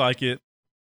 We like it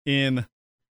in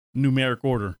numeric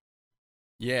order.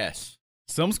 Yes.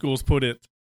 Some schools put it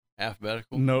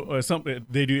Alphabetical?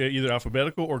 they do either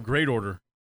alphabetical or grade order.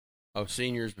 Oh,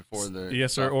 seniors before the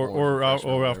Yes, sir, or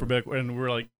alphabetical. And we're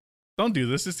like, don't do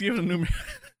this. Just give it a number.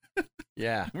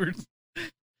 Yeah. We're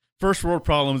first world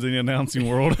problems in the announcing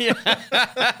world. Yeah.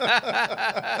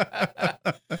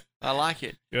 I like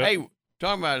it. Yep. Hey,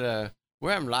 talking about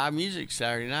we're having live music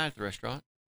Saturday night at the restaurant.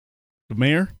 The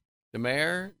mayor? The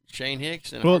mayor, Shane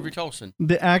Hicks, and Well, Harvey Tolson.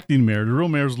 The acting mayor. The real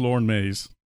mayor's Lauren Mays.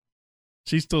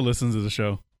 She still listens to the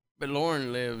show. But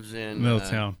Lauren lives in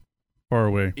Middletown, far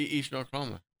away. East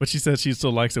Oklahoma. But she said she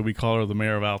still likes that we call her the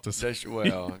mayor of Altus.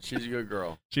 She's a good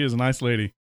girl. She is a nice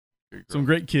lady. Good girl. Some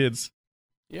great kids.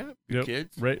 Yeah, good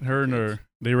kids. Right, her and her.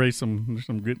 They raised some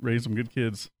good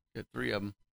kids. Got 3 of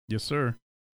them. Yes, sir.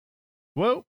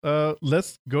 Well,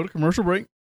 let's go to commercial break,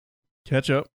 catch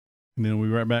up, and then we'll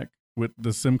be right back with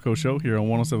the Simcoe Show here on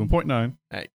 107.9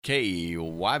 at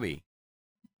KYB.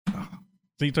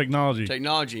 See, technology.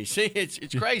 Technology. See,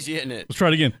 it's crazy, isn't it? Let's try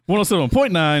it again.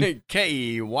 107.9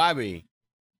 KYB.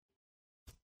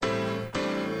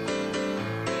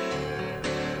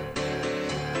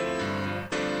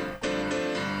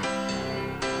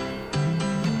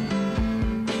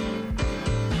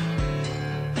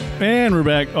 And we're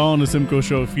back on the Simcoe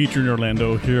Show featuring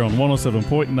Orlando here on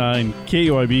 107.9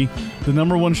 KOIB. The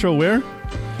number one show where?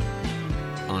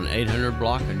 On 800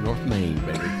 block in North Main,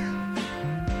 baby.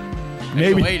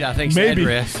 Maybe. 808, I think, is the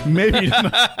address. Maybe. We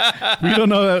don't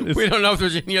know that. We don't know if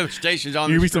there's any other stations on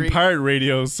the Maybe street. some pirate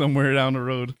radios somewhere down the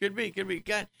road. Could be.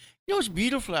 God, you know, it's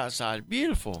beautiful outside.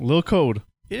 Beautiful. A little cold.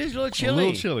 It is a little chilly. A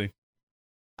little chilly.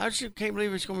 I just can't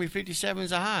believe it's going to be 57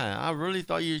 as a high. I really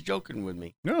thought you was joking with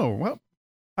me. No, well,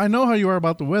 I know how you are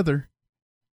about the weather.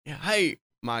 Yeah. Hey,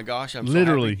 my gosh, I'm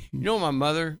literally. So happy. You know what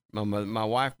my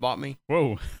wife bought me?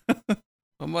 Whoa.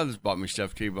 My mother's bought me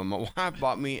stuff too, but my wife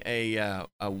bought me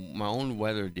my own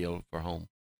weather deal for home.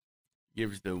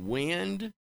 Gives the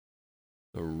wind,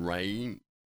 the rain,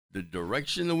 the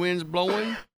direction the wind's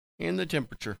blowing, and the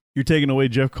temperature. You're taking away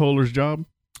Jeff Kohler's job?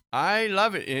 I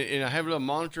love it. And I have a little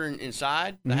monitor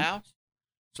inside the house,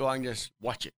 so I can just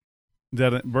watch it. Is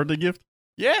that a birthday gift?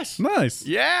 Yes. Nice.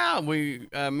 Yeah, me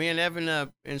and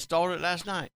Evan installed it last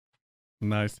night.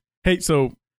 Nice. Hey,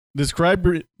 so describe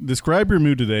your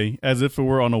mood today as if it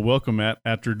were on a welcome mat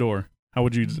at your door.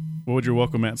 What would your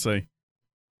welcome mat say?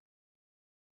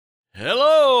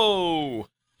 Hello.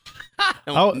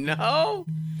 No.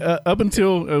 Up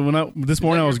until this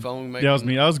morning, was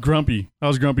me. I was grumpy.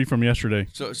 From yesterday.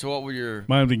 So what were your?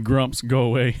 My grumps go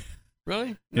away.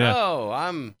 Really? Yeah.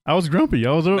 No, I was grumpy.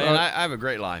 I have a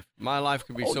great life. My life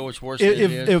could be so much worse than it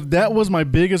is. If that was my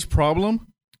biggest problem,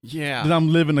 yeah, then I'm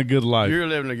living a good life. You're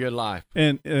living a good life.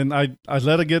 And I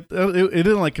let it get. It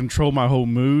didn't like control my whole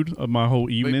mood of my whole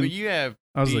evening. But you have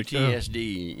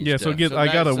PTSD. Yeah, so I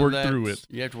gotta work through it.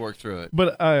 You have to work through it.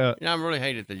 But I really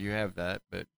hate it that you have that,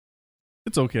 but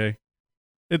it's okay.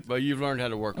 But you've learned how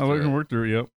to work. I learned how to work through it.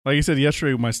 Yep. Like you said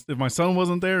yesterday, if my son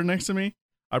wasn't there next to me,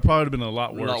 I'd probably have been a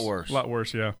lot worse. A lot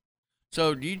worse. Yeah.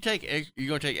 So do you you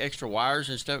gonna take extra wires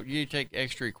and stuff? Do you take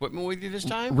extra equipment with you this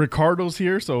time? Ricardo's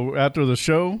here, so after the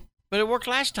show. But it worked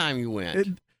last time you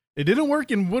went. It didn't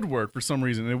work in Woodward for some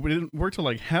reason. It didn't work till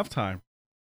like halftime.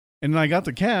 And then I got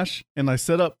the cash, and I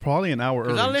set up probably an hour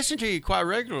early. Because I listen to you quite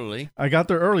regularly. I got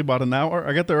there early, about an hour.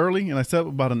 I got there early, and I set up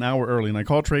about an hour early. And I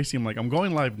called Tracy. I'm like, I'm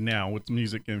going live now with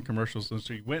music and commercials. And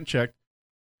she went and checked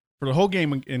for the whole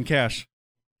game in cash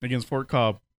against Fort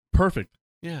Cobb. Perfect.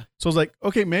 Yeah. So I was like,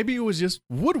 okay, maybe it was just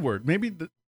Woodward. Maybe the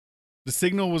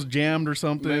signal was jammed or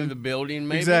something. Maybe the building,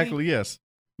 maybe? Exactly, yes.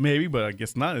 Maybe, but I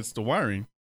guess not. It's the wiring.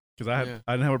 Because I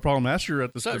didn't have a problem last year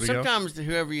at the studio. Sometimes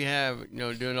whoever you have,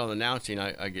 doing all the announcing,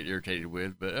 I get irritated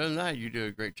with. But other than that, you do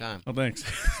a great time. Oh, thanks.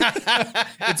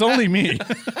 It's only me.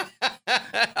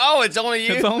 Oh, it's only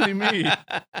you? It's only me.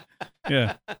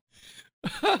 Yeah.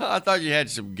 I thought you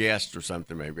had some guests or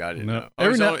something, maybe. I didn't know.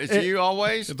 It's you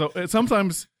always?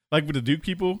 Sometimes, like with the Duke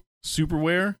people,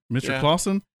 Superwear, Mr.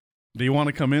 Clausen, they want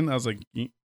to come in. I was like...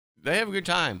 They have a good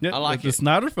time. Yeah, I like it. The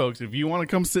Snyder folks, if you want to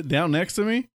come sit down next to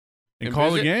me and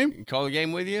call the game... Call the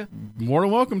game with you? More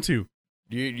than welcome to.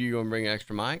 You going to bring an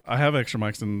extra mic? I have extra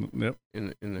mics in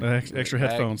the extra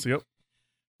headphones, yep.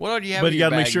 What all do you have but in you your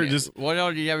got to bag? make sure just... What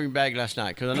all do you have in your bag last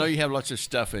night? Because I know you have lots of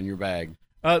stuff in your bag.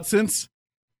 Since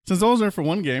I was there for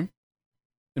one game,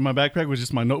 in my backpack was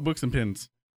just my notebooks and pens.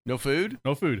 No food?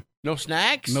 No food. No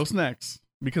snacks? No snacks.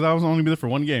 Because I was only there for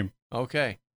one game.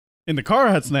 Okay. In the car,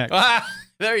 I had snacks.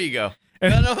 There you go.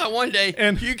 And, I know that one day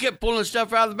you kept pulling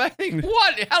stuff out of the bag.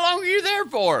 What? How long were you there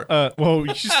for? I'll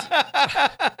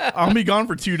be gone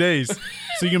for 2 days.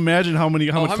 So you can imagine how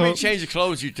many changes of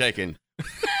clothes you taking?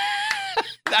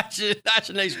 That's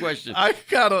the next question. I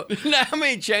gotta. How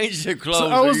many changes of clothes? So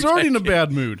I was already in a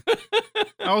bad mood.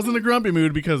 I was in a grumpy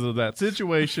mood because of that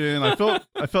situation. I felt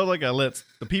like I let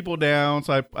the people down,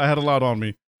 so I had a lot on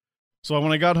me. So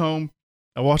when I got home,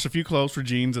 I washed a few clothes for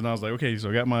jeans, and I was like, okay, so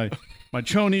I got my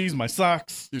chonies, my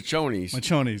socks. Your chonies. My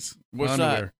chonies. What's my that?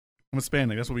 underwear. I'm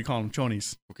Hispanic. That's what we call them,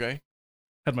 chonies. Okay.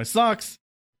 Had my socks.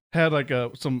 Had like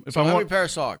some. If So I how want many pair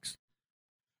of socks?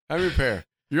 How many pair?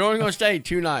 You're only gonna stay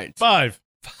 2 nights. 5.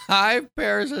 5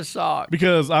 pairs of socks.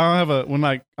 Because I don't have a when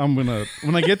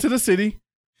I get to the city,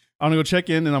 I'm gonna go check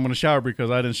in and I'm gonna shower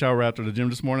because I didn't shower after the gym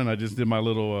this morning. I just did my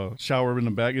little shower in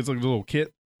the bag. It's like a little kit.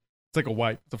 It's like a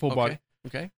wipe. It's a full body.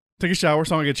 Okay. Take a shower,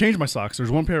 so I'm gonna change my socks.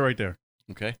 There's 1 pair right there.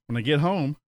 Okay. When I get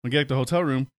home, when I get to the hotel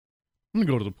room, I'm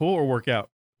gonna go to the pool or work out.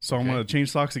 So I'm Okay. gonna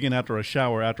change socks again after I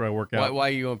shower, after I work out. Why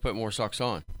are you gonna put more socks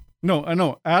on? No, I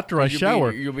know. After I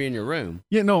shower. You'll be in your room.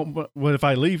 Yeah, no, but if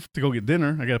I leave to go get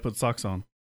dinner, I gotta put socks on.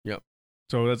 Yep.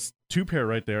 So that's 2 pair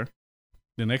right there.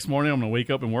 The next morning, I'm gonna wake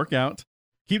up and work out.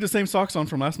 Keep the same socks on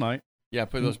from last night. Yeah,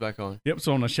 put those back on. Yep.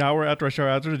 So I'm gonna shower after I shower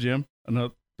after the gym.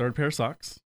 Another 3rd pair of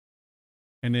socks,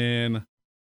 and then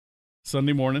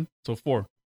Sunday morning. So 4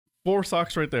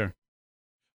 socks right there.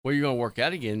 Well, you're gonna work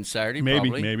out again Saturday, Maybe.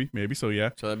 probably. So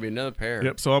yeah. So that'd be another pair.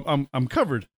 Yep. So I'm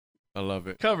covered. I love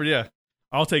it. Covered. Yeah.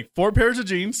 I'll take 4 pairs of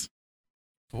jeans.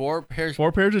 4 pairs.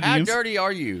 4 pairs of How jeans. dirty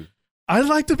are you? I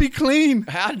like to be clean.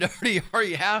 How dirty are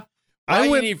you? Why I do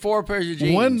you went need 4 pairs of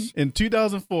jeans? One in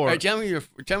 2004. Hey, tell me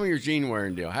your jean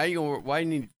wearing deal. How you gonna? Why do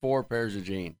you need 4 pairs of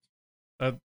jeans?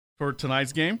 For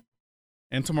tonight's game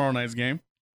and tomorrow night's game.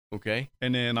 Okay.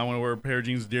 And then I want to wear a pair of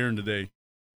jeans during the day.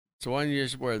 So why don't you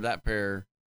just wear that pair?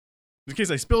 In case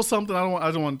I spill something,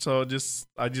 I don't want. So just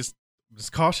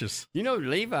cautious. You know,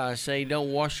 Levi say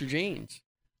don't wash your jeans.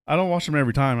 I don't wash them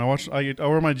every time. I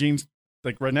wear my jeans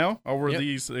like right now. I'll wear Yep.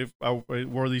 these if I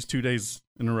wore these 2 days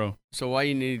in a row. So why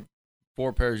you need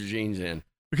 4 pairs of jeans then?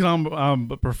 Because I'm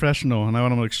a professional and I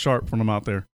want to look sharp when I'm out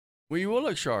there. Well, you will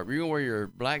look sharp. You're gonna wear your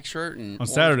black shirt and On orange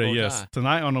Saturday, bow yes. tie.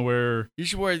 Tonight I'm gonna wear You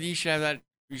should wear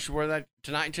that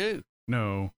tonight too.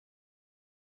 no.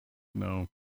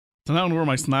 Tonight I'm gonna wear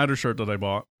my Snyder shirt that I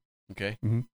bought. Okay.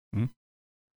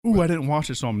 Ooh, I didn't wash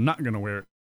it, so I'm not gonna wear it.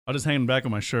 I'll just hang it back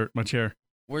on my chair,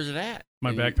 Where's it at? My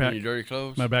In backpack. your dirty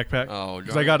clothes. my backpack. Oh,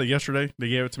 Because I got it yesterday. They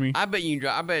gave it to me. I bet you.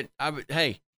 I bet.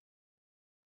 Hey,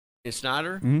 in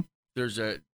Snyder, Mhm. there's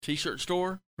a T-shirt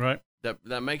store Right.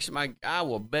 that makes my. I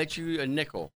will bet you a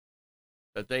nickel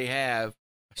that they have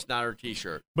a Snyder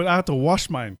T-shirt. But I have to wash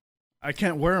mine. I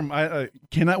can't wear them. I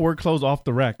cannot wear clothes off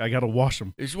the rack. I got to wash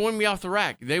them. It's one me off the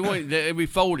rack. They want they be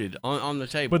folded on the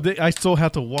table. But I still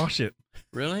have to wash it.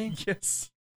 Really, Yes.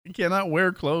 I cannot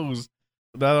wear clothes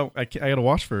that I got to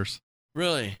wash first.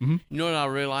 really. Mhm. You know what I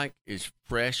really like is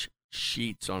fresh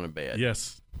sheets on a bed.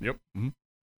 Yes. Yep. Mm-hmm.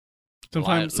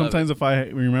 Love Sometimes if I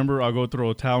remember, I'll go throw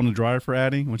a towel in the dryer for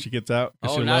Addie when she gets out.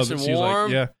 'Cause Oh, she nice loves it. and She's warm?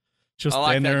 like, yeah. She'll I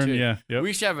like stand that there and too. yeah. Yep. We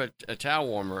used to have a towel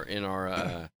warmer in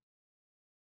our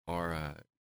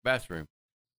bathroom,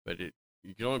 but you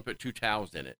can only put 2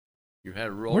 towels in it. You had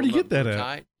to roll. Where'd you them get up that real at?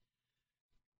 tight.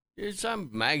 It's some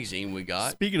magazine we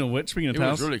got. Speaking of which, speaking of It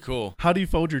towels, was really cool. how do you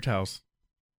fold your towels?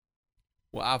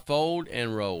 Well, I fold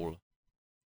and roll.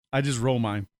 I just roll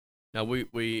mine. Now we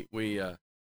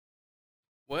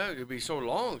well, it'd be so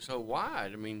long, so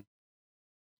wide. I mean,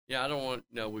 yeah, I don't want.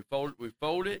 No, we fold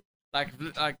it like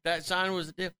that sign was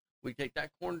the deal. We take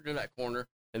that corner to that corner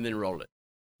and then roll it.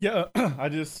 Yeah,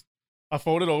 I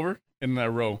fold it over and then I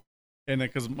row. And then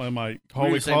because my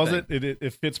hallway the same closet,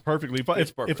 it fits perfectly.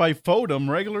 Fits perfect. If I fold them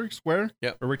regular, square,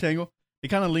 Yep. or rectangle, they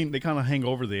kind of hang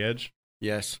over the edge.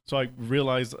 Yes, So I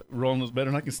realized rolling is better,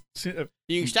 and I can see.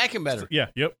 you can stack them better. Yeah,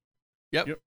 yep.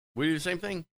 We do the same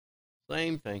thing.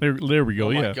 Same thing. There we go.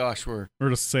 Oh my Yeah, gosh, we're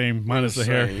the same minus the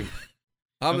hair. same.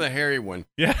 I'm the hairy one.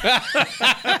 Yeah.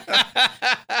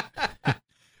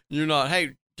 You're not.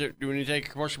 Hey, do we need to take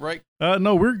a commercial break?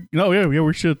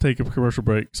 We should take a commercial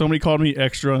break. Somebody called me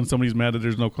extra, and somebody's mad that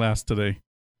there's no class today.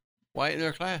 Why ain't there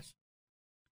a class?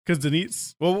 Because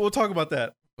Denise. Well, we'll talk about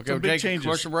that. Okay, Some we'll big take changes. a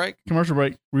commercial break. Commercial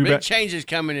break. We'll be Big back changes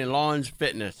coming in Lawns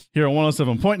Fitness. here on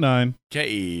 107.9.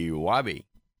 KEYB.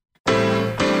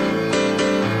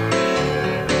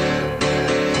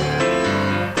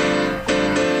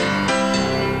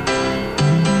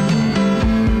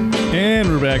 And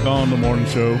we're back on the morning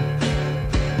show,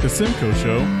 the Simcoe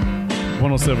Show,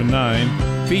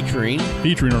 107.9,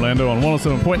 featuring Orlando on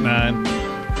 107.9.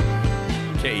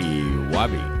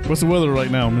 KEYB. What's the weather right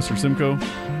now, Mr. Simcoe?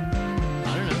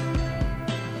 I don't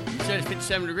know. You said it's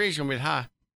 57 degrees, going to be high.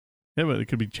 Yeah, but it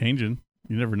could be changing.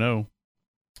 You never know.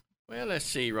 Well, let's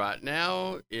see. Right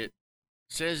now, it's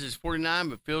says it's 49,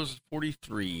 but feels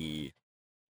 43.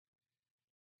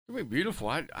 It'll be beautiful.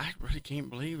 I really can't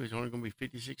believe it's only going to be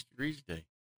 56 degrees today.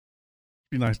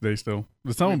 Be a nice day still.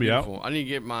 The sun will be beautiful. out. I need to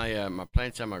get my my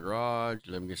plants out of my garage.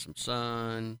 Let them get some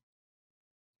sun.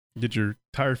 Get your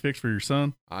tire fixed for your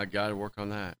son. I got to work on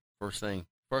that. First thing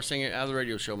out of the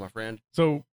radio show, my friend.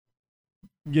 So,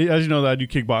 yeah, as you know, that I do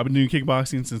kickboxing. I've been doing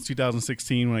kickboxing since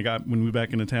 2016 when we moved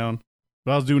back into town.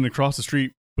 But I was doing it across the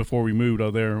street before we moved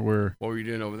out there. What were you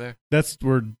doing over there? That's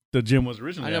where the gym was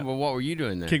originally. I know, but what were you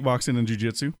doing there? Kickboxing and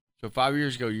jiu-jitsu. So 5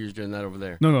 years ago, you was doing that over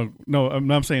there. No.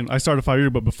 I'm saying I started 5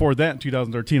 years, but before that, in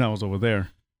 2013, I was over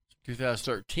there.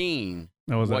 2013.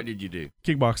 What did you do?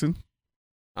 Kickboxing.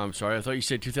 I'm sorry. I thought you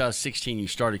said 2016 you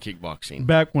started kickboxing.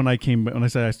 Back when I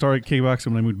said I started kickboxing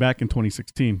when I moved back in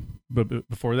 2016. But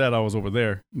before that, I was over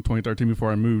there in 2013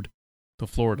 before I moved to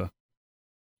Florida.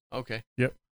 Okay.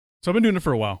 Yep. So I've been doing it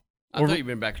for a while. I thought you've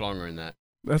been back longer than that.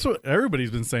 That's what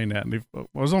everybody's been saying that. And I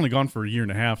was only gone for a year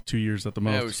and a half, 2 years at the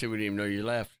most. Yeah, we didn't even know you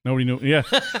left. Nobody knew. Yeah.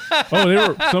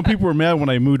 Some people were mad when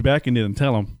I moved back and didn't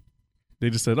tell them. They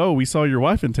just said, "Oh, we saw your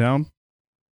wife in town."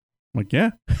 I'm like,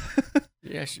 yeah.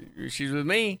 Yeah, she's with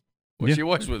me. Well, yeah. She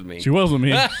was with me. She was with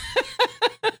me.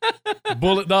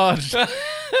 Bullet dodged.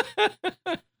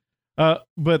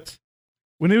 But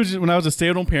when I was a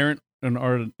stay-at-home parent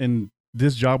and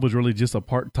this job was really just a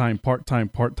part-time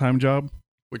job.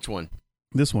 Which one?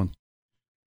 This one.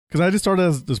 Because I just started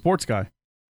as the sports guy.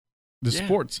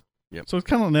 Sports. Yep. So it's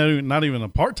kind of not even a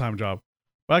part-time job.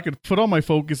 But I could put all my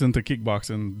focus into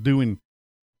kickboxing, doing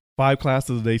 5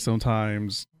 classes a day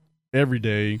sometimes, every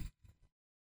day.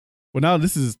 Well, now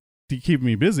this is to keep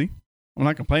me busy. I'm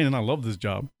not complaining. I love this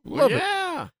job. Love it.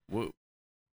 Well,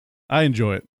 I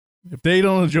enjoy it. If they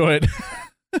don't enjoy it,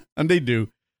 and they do,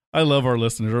 I love our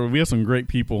listeners. We have some great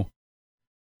people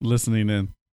listening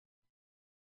in.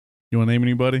 You want to name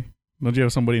anybody? Don't you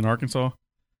have somebody in Arkansas?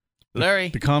 Larry.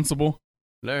 The constable?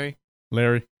 Larry.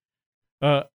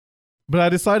 But I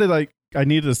decided I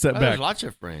needed to step back. There's lots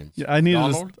of friends. Yeah, I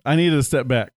needed to step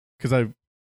back because I've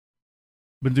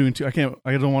been doing I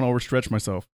don't want to overstretch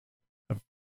myself.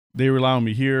 They rely on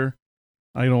me here.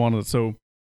 I don't want to. So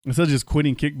instead of just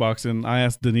quitting kickboxing, I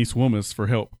asked Denise Wilmus for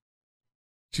help.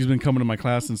 She's been coming to my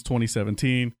class since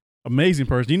 2017. Amazing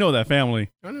person. You know that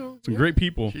family. I know. Some great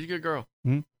people. She's a good girl.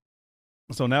 Mm-hmm.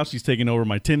 So now she's taking over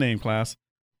my 10-name class,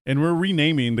 and we're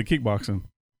renaming the kickboxing.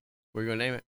 What are you gonna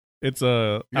name it? It's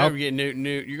You're gonna get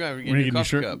new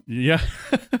coffee cup. Yeah,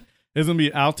 it's gonna be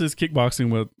Altus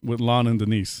Kickboxing with Lon and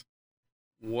Denise.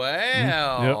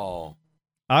 Wow. Yep.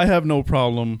 I have no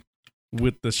problem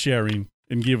with the sharing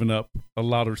and giving up a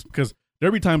lot of, because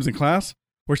there'll be times in class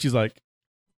where she's like,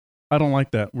 "I don't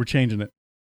like that. We're changing it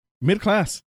mid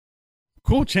class."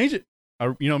 Cool, change it.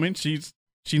 You know what I mean?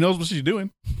 She knows what she's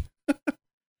doing.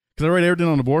 Because I write everything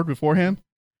on the board beforehand,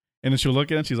 and then she'll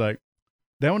look at it and she's like,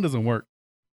 "That one doesn't work,"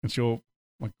 and she'll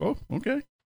like, "Oh, okay,"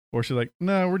 or she's like,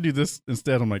 "No, we'll do this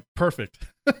instead." I'm like, "Perfect."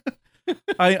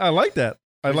 I like that.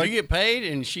 You get paid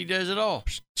and she does it all.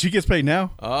 She gets paid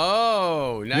now.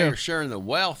 Oh, now you're sharing the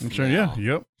wealth. I'm sharing, yeah,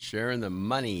 yep. Sharing the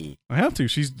money. I have to.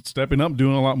 She's stepping up,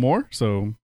 doing a lot more.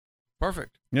 So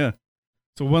perfect. Yeah.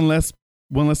 So one less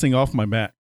thing off my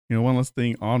back. One less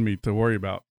thing on me to worry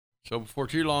about. So before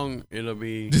too long, it'll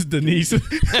be just Denise. It'll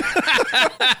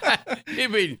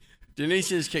be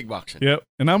Denise's kickboxing. Yep,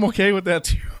 and I'm okay with that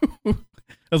too,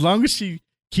 as long as she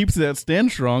keeps that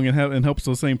stand strong and helps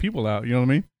those same people out. You know what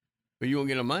I mean? But you won't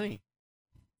get no money.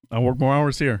 I'll work more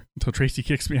hours here until Tracy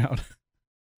kicks me out.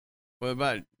 Well,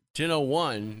 about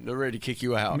 10:01, they're ready to kick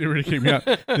you out. They're ready to kick me out.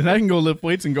 Then I can go lift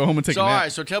weights and go home and take a nap. All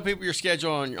right, so tell people your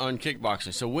schedule on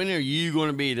kickboxing. So when are you going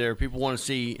to be there? People want to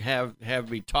see have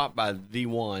be taught by the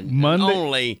one Monday, and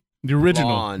only the original,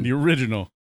 Lon, the original.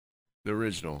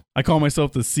 I call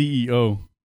myself the CEO,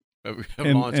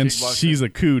 and she's a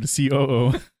coup, the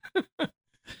COO.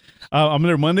 I'm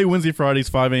there Monday, Wednesday, Fridays,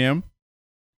 5 a.m.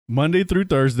 Monday through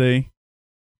Thursday,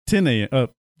 10 a.m.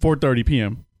 4:30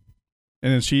 p.m.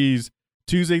 And then she's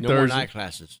Tuesday, Thursday. No more night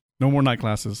classes. No more night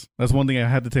classes. That's one thing I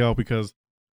had to take out because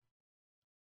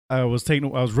I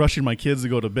was rushing my kids to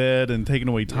go to bed and taking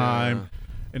away time. Yeah.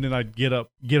 And then I'd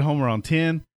get home around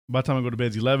 10. By the time I go to bed,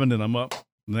 it's 11. Then I'm up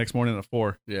the next morning at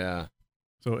 4. Yeah.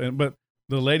 So, but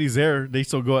the ladies there, they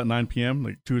still go at 9 p.m.,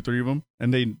 like 2 or 3 of them.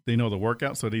 And they know the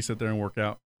workout. So they sit there and work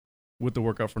out with the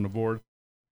workout from the board.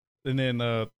 And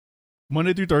then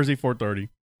Monday through Thursday, 4:30.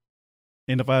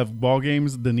 And if I have ball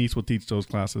games, Denise will teach those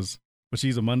classes. But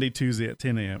she's a Monday, Tuesday at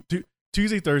 10 a.m.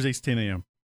 Tuesday, Thursdays, 10 a.m.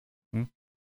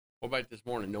 What about this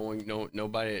morning?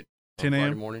 Nobody at 10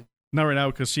 a.m. morning? Not right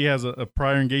now because she has a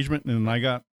prior engagement and I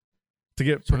got to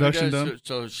get So who production does- done.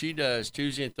 So she does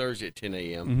Tuesday and Thursday at 10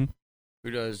 a.m. Mhm.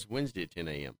 Who does Wednesday at 10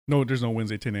 a.m.? No, there's no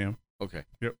Wednesday 10 a.m. Okay.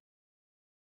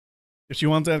 If she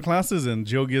wants to add classes and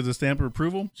Jill gives a stamp of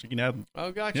approval, she can add.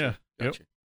 Oh, gotcha. Yeah. Yep.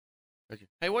 Gotcha.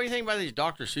 Hey, what do you think about these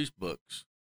Dr. Seuss books?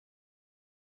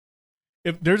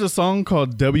 If there's a song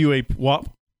called WAP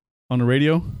on the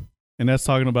radio, and that's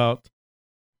talking about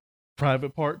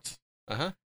private parts.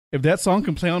 Uh-huh. If that song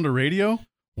can play on the radio,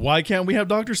 why can't we have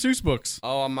Dr. Seuss books?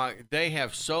 Oh, they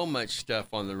have so much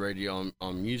stuff on the radio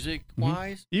on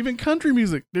music-wise. Even country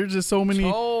music. There's just so many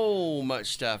So much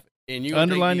stuff. And you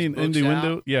underlining in the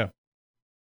window. Out? Yeah,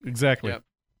 exactly. Yep.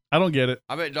 I don't get it.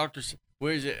 I bet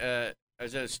where is it? I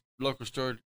was at a local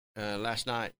store last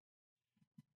night,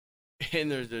 and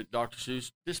there's the Dr.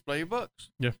 Seuss display of books.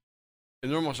 Yeah.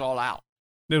 And they're almost all out.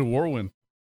 They're whirlwind.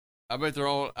 I bet they're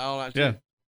all out too. Yeah.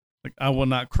 Like, I will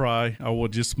not cry. I will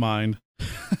just mind.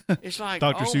 It's like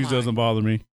Dr. Seuss doesn't bother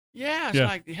me. Yeah, it's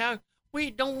like how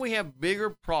we have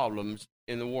bigger problems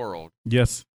in the world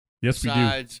Yes. Yes, we do.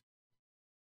 besides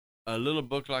a little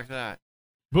book like that.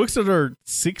 Books that are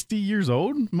 60 years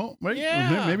old, right?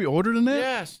 Yeah. Maybe older than that.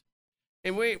 Yes,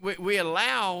 and we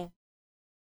allow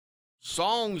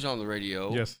songs on the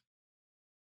radio Yes.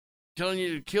 telling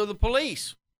you to kill the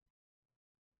police.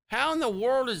 How in the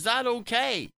world is that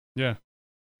okay? Yeah.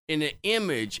 In an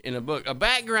image in a book, a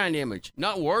background image,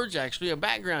 not words actually, a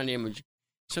background image.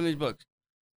 Some of these books,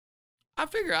 I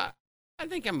figure I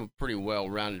think I'm a pretty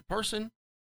well-rounded person.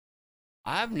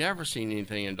 I've never seen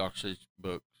anything in Dr. Seuss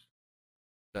books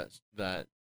that.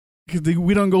 Because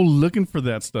we don't go looking for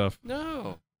that stuff.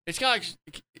 No, it's kind of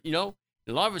like,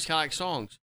 a lot of it's kind of like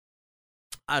songs.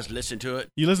 I just listen to it.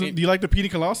 You listen. Do you like the Pina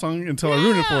Colada song until I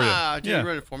ruin it for you? Yeah, you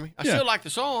ruin it for me. I still like the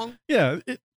song. Yeah.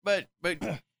 But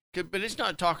it's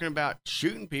not talking about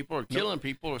shooting people or killing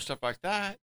people or stuff like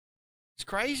that. It's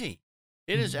crazy.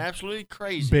 It is absolutely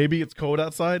crazy. Baby, it's cold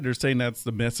outside. They're saying that's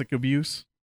domestic abuse.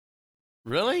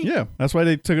 Really? Yeah, that's why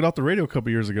they took it off the radio a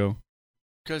couple years ago.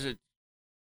 Because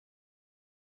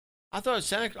I thought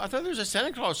there was a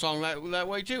Santa Claus song that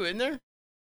way too, isn't there?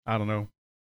 I don't know.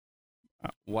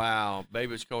 Wow,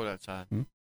 baby, it's cold outside. Like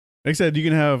I said, you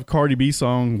can have Cardi B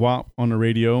song WAP on the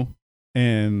radio,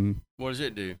 and what does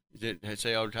it do? Does it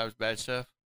say all the types of bad stuff?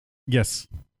 yes,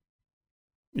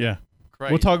 yeah.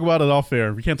 Crazy. We'll talk about it off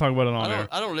air. We can't talk about it on air.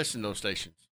 I don't listen to those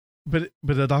stations. But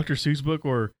a Dr. Seuss book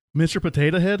or Mr.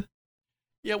 Potato Head?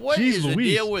 Yeah, what Jeez is the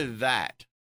Louise. deal with that?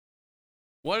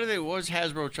 What's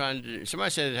Hasbro trying to do? Somebody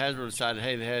said that Hasbro decided,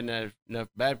 hey, they had enough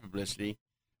bad publicity.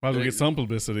 Might as well get some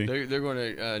publicity. They're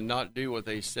going to not do what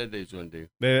they said they was going to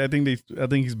do. I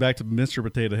think he's back to Mr.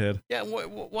 Potato Head. Yeah,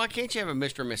 why can't you have a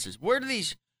Mr. and Mrs.? Where do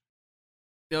these?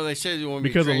 They said they want to be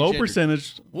Because a low transgendered.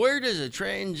 percentage. Where does a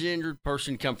transgendered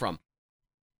person come from?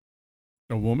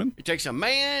 A woman? It takes a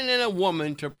man and a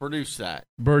woman to produce that.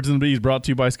 Birds and the Bees brought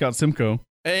to you by Scott Simcoe.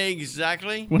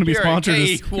 Exactly. Want to be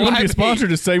sponsored?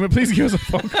 This segment? Please give us a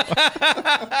phone call.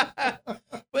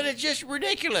 But it's just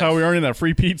ridiculous. That's how we earning that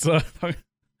free pizza.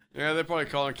 Yeah, they're probably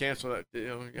calling and cancel that.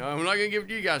 I'm not gonna give it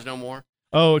to you guys no more.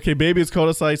 Oh, okay. Baby, it's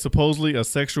codified supposedly a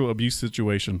sexual abuse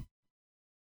situation.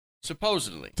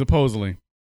 Supposedly.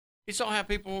 It's all how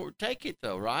people take it,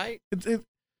 though, right?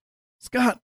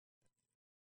 Scott.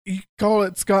 You call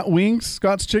it Scott Wings,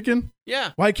 Scott's Chicken?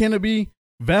 Yeah. Why can't it be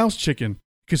Val's Chicken?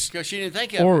 Because she didn't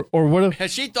think of it. Or what if?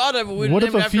 Had she thought of it, we'd What if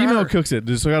named it a after female her. cooks it?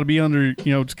 Does it got to be under,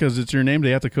 because it's your name,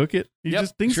 they have to cook it? You Yep,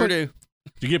 just think sure like, do.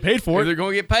 You get paid for If it. they're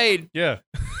going to get paid. Yeah.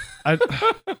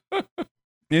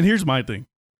 And here's my thing.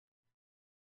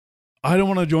 I don't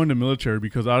want to join the military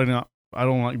because I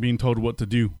don't like being told what to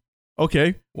do.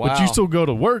 Okay. Wow. But you still go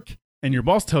to work and your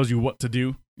boss tells you what to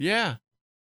do. Yeah.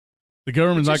 The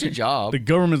government's It's not just a job. The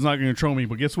government's not going to control me,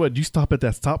 but guess what? You stop at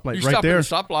that stoplight You right stop there. at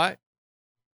the stoplight.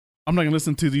 I'm not going to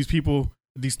listen to these people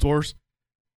at these stores.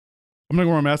 I'm not going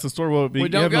to wear a mask at the store. Well, if you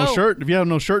don't have no go. shirt, if you have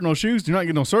no shirt, no shoes, you're not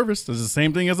getting no service. It's the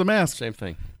same thing as a mask. Same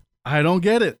thing. I don't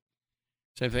get it.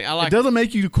 Same thing. It doesn't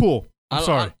make you cool. I'm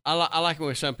sorry. I like it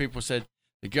when some people said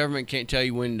the government can't tell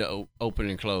you when to open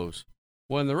and close.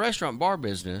 Well, in the restaurant bar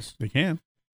business, They can.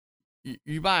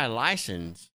 you buy a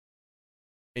license,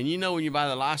 and when you buy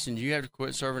the license, you have to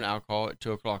quit serving alcohol at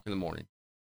 2:00 in the morning.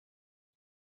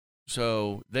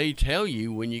 So they tell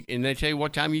you and they tell you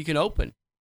what time you can open.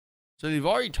 So they've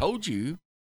already told you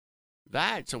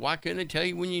that. So why couldn't they tell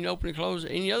you when you can open and close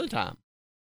any other time?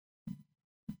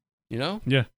 Yeah.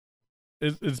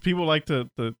 It's people like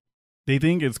they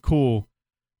think it's cool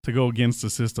to go against the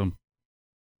system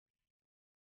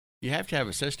You have to have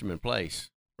a system in place.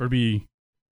 or be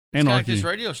It's like anarchy. this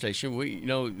radio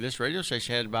station. This radio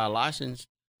station had to buy a license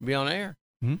to be on air.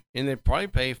 Mhm. and they probably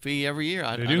pay a fee every year.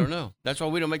 I They do. don't know. That's why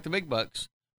we don't make the big bucks,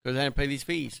 because they have to pay these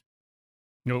fees.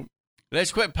 Nope.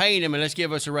 Let's quit paying them and let's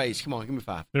give us a raise. Come on, give me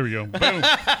 5. There we go. Boom.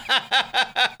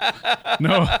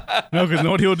 No, because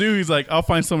know what he'll do? He's like, I'll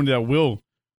find somebody that will.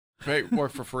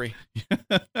 Work for free.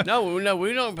 No,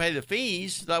 we don't pay the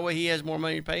fees. That way he has more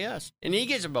money to pay us. And he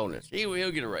gets a bonus.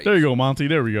 He'll get a raise. There you go, Monty.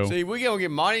 There we go. See, we're going to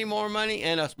give Monty more money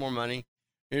and us more money.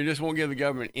 And you just won't give the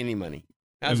government any money.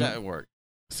 How's that work?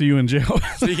 See you in jail.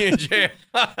 See you in jail.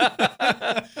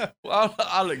 Well,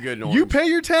 I look good in orange. You pay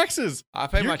your taxes. I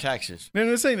pay my taxes. Man,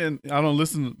 I'm saying, and I don't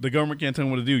listen. The government can't tell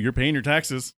me what to do. You're paying your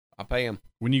taxes. I pay them.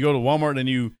 When you go to Walmart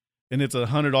and it's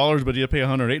 $100, but you pay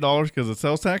 $108 because of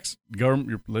sales tax, government,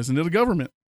 you're listening to the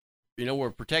government. You know,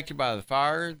 we're protected by the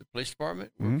fire, the police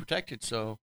department. We're Mhm. protected,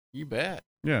 so you bet.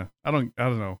 Yeah, I don't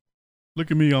know.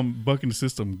 Look at me, I'm bucking the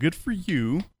system. Good for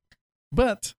you,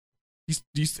 but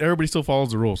everybody still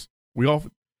follows the rules. We all,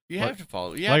 You Like- have to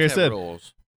follow. You like I have to said, have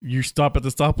rules. you stop at the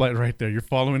stoplight right there. You're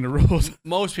following the rules.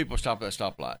 Most people stop at a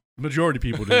stoplight. Majority of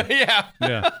people do. Yeah.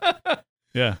 Yeah.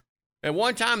 Yeah, At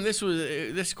one time, this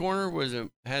corner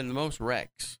had the most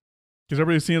wrecks. because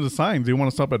everybody's seeing the signs. They want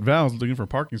to stop at Val's looking for a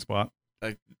parking spot.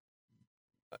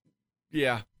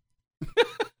 Yeah.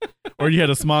 Or you had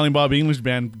a Smiling Bob English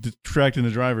band distracting the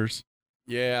drivers.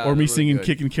 Yeah. Or they're me really singing good.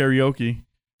 kicking karaoke.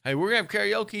 Hey, we're gonna have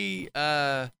karaoke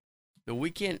the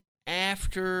weekend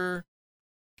after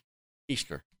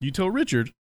Easter. You told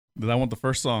Richard that I want the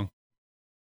first song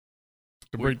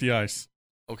to break the ice.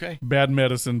 Okay, Bad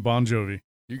Medicine, Bon Jovi.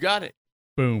 you got it.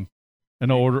 Boom.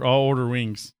 And I'll order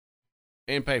wings.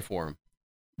 And pay for them.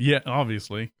 Yeah,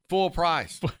 obviously. Full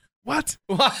price. What?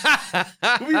 We'll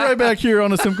We'll be right back here on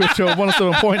the Simcoe Show,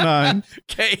 107.9.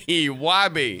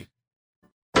 KYB.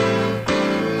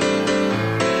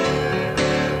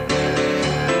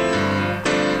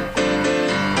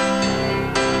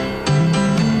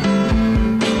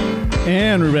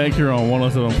 And we're back here on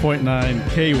 107.9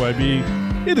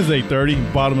 KYB. It is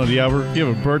 8:30, bottom of the hour. If you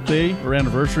have a birthday or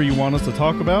anniversary you want us to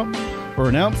talk about or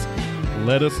announce,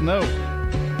 let us know.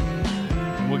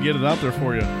 We'll get it out there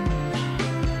for you.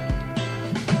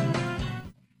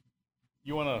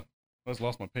 You want to... I just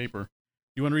lost my paper.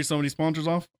 You want to read some of these sponsors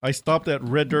off? I stopped at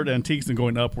Red Dirt Antiques and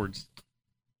going upwards.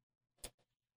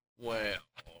 Well,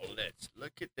 let's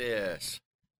look at this.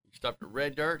 You stopped at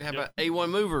Red Dirt. How about A1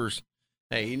 Movers?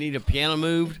 Hey, you need a piano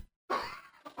moved?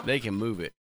 They can move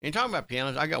it. And talking about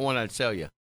pianos, I got one I'd sell you.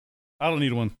 I don't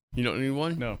need one. You don't need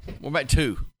one? No. What about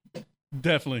 2?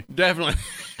 Definitely. Definitely.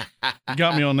 You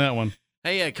got me on that one.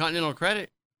 Hey, Continental Credit,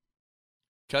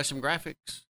 Custom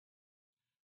Graphics,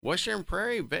 Western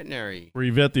Prairie Veterinary. Where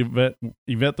Yvette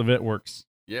the vet works.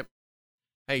 Yep.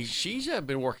 Hey, she's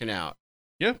been working out.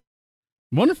 Yeah.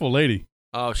 Wonderful lady.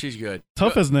 Oh, she's good.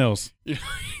 Tough as nails.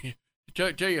 Tell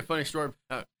you a funny story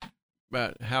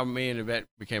about how me and Yvette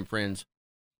became friends.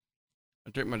 I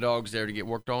took my dogs there to get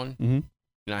worked on, Mhm.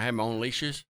 and I had my own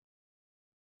leashes.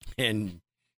 And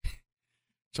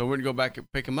so I went to go back and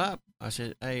pick them up. I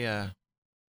said, hey, I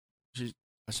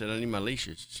said, I need my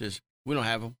leashes. She says, we don't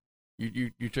have them.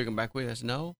 You took them back with us?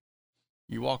 No.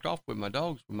 You walked off with my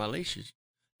dogs with my leashes.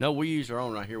 No, we use our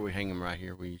own right here. We hang them right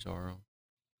here. We use our own.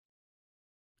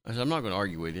 I said, I'm not going to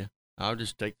argue with you. I'll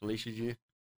just take the leashes you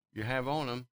have on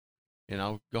them, and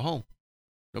I'll go home.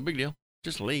 No big deal.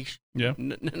 Just a leash. Yeah.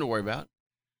 Nothing to worry about.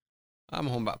 I'm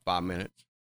home about 5 minutes.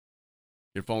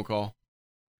 Get a phone call.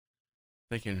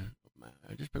 Thinking,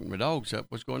 I just picked my dogs up.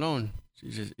 What's going on?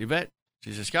 She says, Yvette.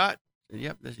 She says, Scott. I said,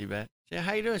 yep, this is Yvette. I said,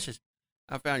 how you doing? She says,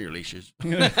 I found your leashes.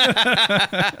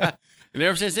 And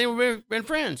ever since then, we've been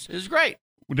friends. It was great.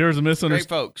 There's a Great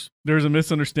folks. There's a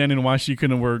misunderstanding why she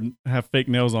couldn't have fake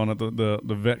nails on at the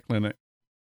vet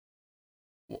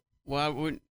Well, I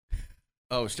wouldn't.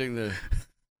 Oh, sticking the.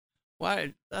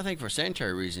 Why? I think for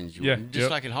sanitary reasons. You Yeah, wouldn't. Just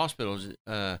yep. like in hospitals.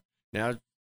 Now,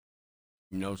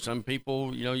 some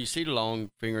people, you see the long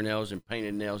fingernails and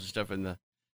painted nails and stuff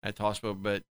at the hospital,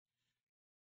 but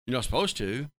you're not supposed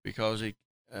to because it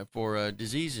for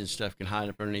disease and stuff can hide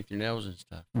up underneath your nails and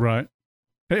stuff. Right.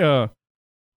 Hey,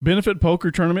 benefit poker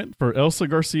tournament for Elsa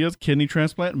Garcia's kidney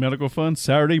transplant medical fund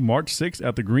Saturday, March 6th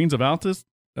at the Greens of Altus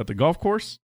at the golf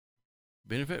course.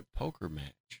 Benefit poker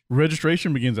match.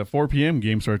 Registration begins at 4 p.m.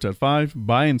 Game starts at 5.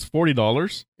 Buy-in's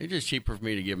 $40. It's just cheaper for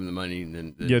me to give them the money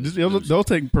than Yeah, they'll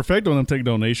take Perfecto and them take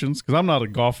donations because I'm not a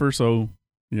golfer, so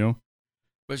But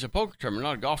it's a poker tournament,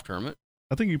 not a golf tournament.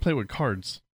 I think you play with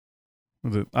cards.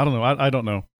 Was it? I don't know. I don't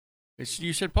know.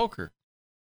 You said poker.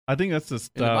 I think that's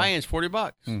just And the buy-in's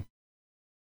 $40.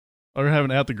 Or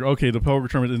having at the poker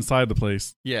tournament inside the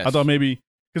place. Yes. I thought maybe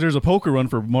because there's a poker run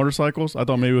for motorcycles. I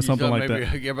thought maybe it was something like that.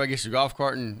 Everybody gets a golf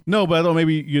cart and No, but I thought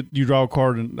maybe you draw a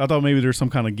card, and I thought maybe there's some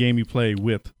kind of game you play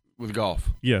with. with golf.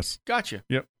 Yes. Gotcha.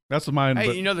 Yep. That's mine. Hey,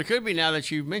 but you know there could be now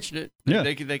that you've mentioned it. Yeah.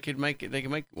 They could make it. They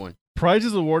can make one.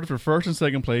 prizes awarded for first and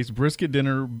second place. Brisket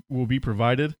dinner will be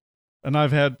provided, and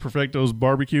I've had Perfecto's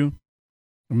barbecue.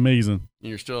 Amazing. And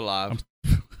you're still alive.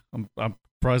 I'm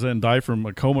surprised I didn't die from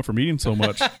a coma from eating so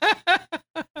much.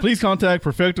 Please contact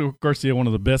Perfecto Garcia, one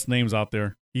of the best names out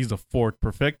there. He's the fourth.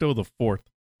 Perfecto the fourth.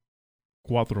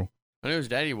 Cuatro. I knew his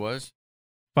daddy was.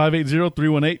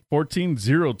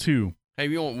 580-318-1402. Hey,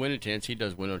 if you want window tints, he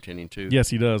does window tinting too. Yes,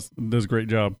 he does. Does a great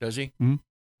job. Does he? Mm-hmm.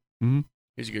 Mm-hmm.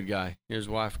 He's a good guy. His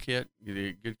wife, Kit,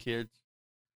 good kids.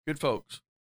 Good folks.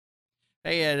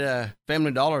 Hey, at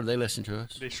Family Dollar, they listen to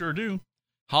us. They sure do.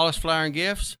 Hollis Flower and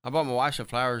Gifts. I bought my wife some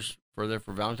flowers for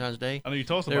Valentine's Day. I know you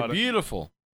told us They're about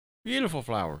beautiful. Beautiful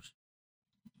flowers.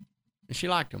 And she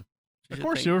liked them. it. Of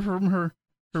course, you're from her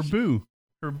boo.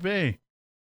 Her bae.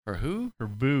 Her who? Her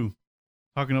boo.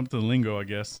 Talking up to the lingo, I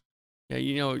guess. Yeah,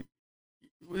 you know,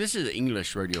 this is an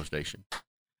English radio station.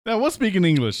 Now, what's speaking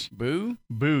English? Boo?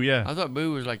 Boo, yeah. I thought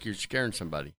boo was like you're scaring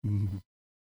somebody. Mm-hmm.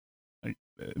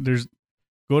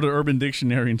 Go to Urban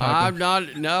Dictionary and type I'm not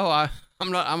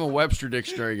I'm a Webster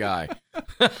Dictionary guy.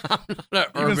 I'm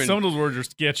not an Even some of those words are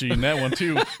sketchy in that one,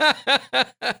 too.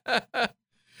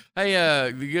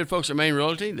 Hey, the good folks at Maine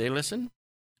Realty, they listen.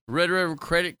 Red River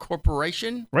Credit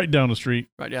Corporation. Right down the street.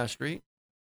 Right down the street.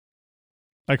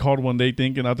 I called one day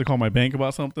thinking I have to call my bank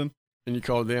about something. And you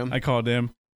called them? I called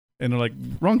them, and they're like,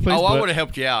 wrong place. Oh, I would have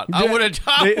helped you out. I Yeah, would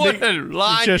have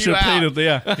lined just you paid out. them,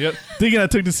 yeah. Yep. Thinking I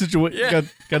took the situation, Yeah.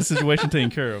 got the situation taken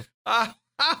care of. I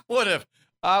would have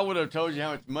told you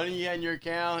how much money you had in your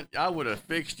account. I would have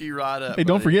fixed you right up. Hey,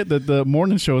 don't buddy. forget that the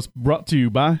morning show is brought to you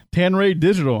by Tanray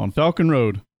Digital on Falcon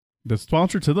Road, the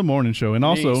sponsor to the morning show. And Need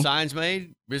also, any signs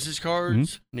made, business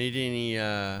cards, need any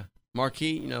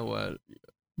marquee,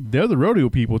 they're the rodeo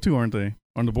people too, aren't they?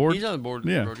 On the board? he's on the board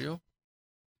Yeah. with the rodeo.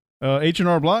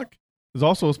 H&R Block is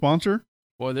also a sponsor.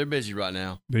 Boy, they're busy right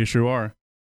now. They sure are.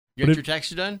 Get But your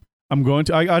taxes done? I'm going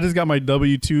to. I just got my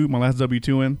W-2, my last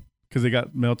W-2 in because they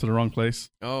got mailed to the wrong place.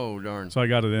 Oh, darn. So I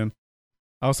got it in.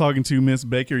 I was talking to Miss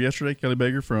Baker yesterday, Kelly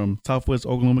Baker from Southwest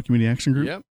Oklahoma Community Action Group.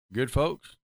 Yep. Good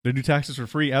folks. They do taxes for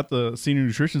free at the senior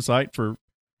nutrition site for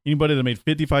anybody that made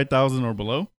 $55,000 or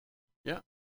below. Yeah.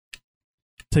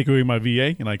 Take away my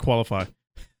VA and I qualify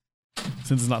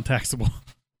since it's not taxable.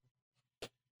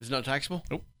 It's not taxable?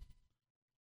 Nope.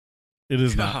 It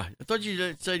is not. God, I thought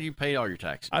you said you paid all your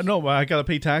taxes. I know, but I got to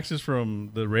pay taxes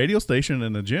from the radio station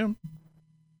and the gym.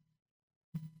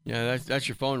 Yeah, that's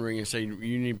your phone ringing saying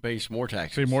you need to pay some more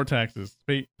taxes. Pay more taxes.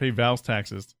 Pay Val's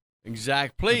taxes.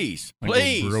 Exact. Please. I go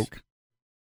Please. broke.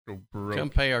 Go broke. Come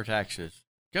pay our taxes.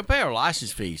 Come pay our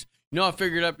license fees. You know, I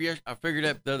figured up the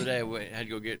other day. I had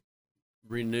to go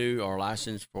renew our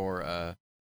license for our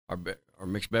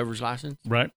mixed beverage license.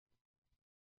 Right.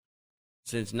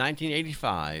 Since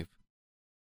 1985,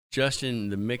 just in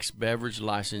the mixed beverage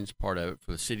license part of it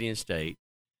for the city and state,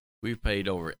 we've paid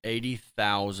over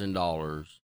 $80,000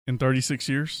 In 36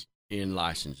 years? in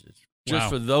licenses. Just Wow.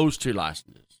 for those two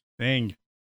licenses. Dang.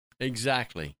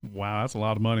 Exactly. Wow, that's a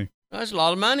lot of money. That's a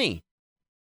lot of money.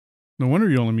 No wonder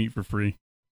you only meet for free.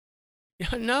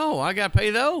 Yeah, no, I got to pay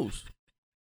those.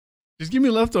 Just give me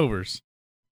leftovers.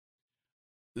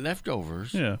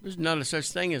 Leftovers? Yeah. There's not a such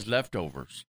thing as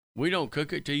leftovers. We don't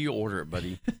cook it till you order it,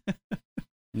 buddy.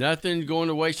 Nothing's going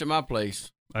to waste at my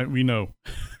place. We know.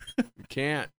 You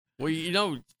can't.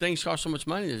 Well, things cost so much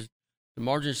money. The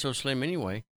margin's so slim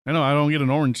anyway. I know I don't get an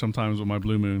orange sometimes with my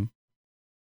Blue Moon.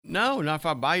 No, not if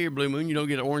I buy your Blue Moon, you don't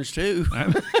get an orange too.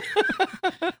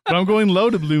 But I'm going low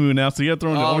to Blue Moon now, so you got to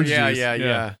throw in the orange juice.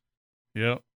 Yeah.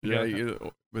 Yep. Yeah,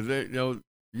 but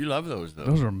you love those though.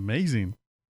 Those are amazing.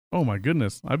 Oh my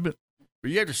goodness. But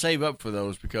you have to save up for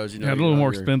those because a little more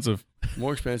expensive.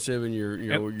 More expensive, and you're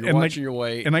and watching your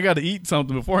weight. And I got to eat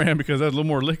something beforehand because there's a little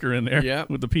more liquor in there. Yeah.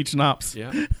 With the peach schnapps.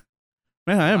 Yeah.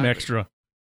 Man, I am like it. extra.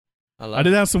 I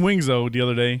did have some wings though the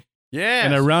other day. Yeah.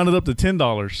 And I rounded up to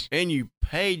 $10. And you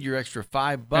paid your extra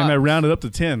 $5. And I rounded up to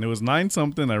 10. It was 9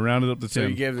 something. I rounded up to 10. So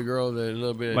you gave the girl the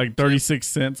little bit, like 36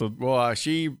 cents. Well,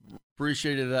 she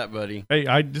appreciated that, buddy. Hey,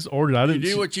 I just ordered. I You didn't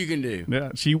do what you can do.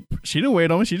 Yeah, she didn't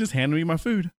wait on me. She just handed me my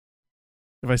food.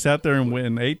 If I sat there and went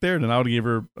and ate there, then I would give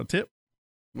her a tip.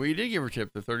 Well, you did give her a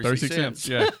tip, the 36 cents.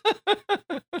 Yeah.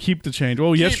 Keep the change.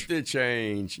 Well, Keep the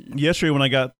change. Yesterday when I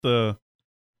got the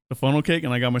funnel cake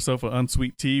and I got myself an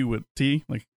unsweet tea with tea,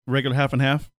 like regular half and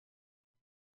half,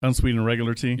 unsweet and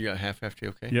regular tea. You got half tea,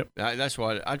 okay? Yep. That's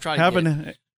why I try to Half get.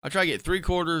 and I try to get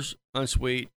 3/4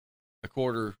 unsweet,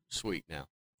 1/4 sweet now.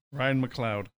 Ryan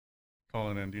McLeod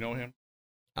calling in. Do you know him?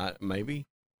 Maybe.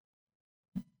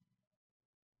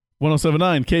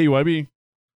 1079 KUIB.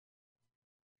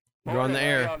 You're on the How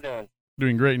air. y'all doing?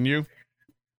 Doing great. And you?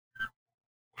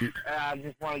 I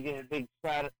just want to give a big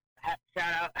shout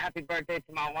out. Happy birthday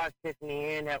to my wife, Tiffany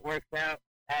Ann, that works out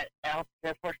at Elf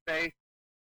Air Force Base.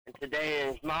 And today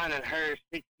is mine and her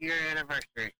 6-year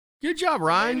anniversary. Good job, And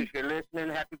Ryan. if you're listening,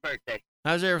 happy birthday.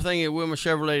 How's everything at Wilma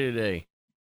Chevrolet today?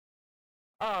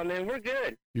 Oh, man, we're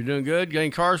good. You're doing good? Got any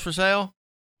cars for sale?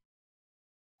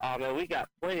 Oh, man, we got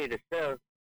plenty to sell.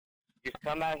 Just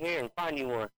come out here and find you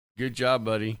one. Good job,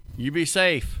 buddy. You be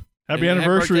safe. Happy And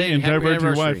anniversary birthday and happy birthday to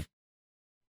your anniversary. wife.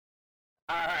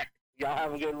 All right. Y'all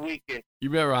have a good weekend. You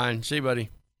bet, Ryan. See you, buddy.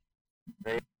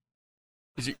 Hey.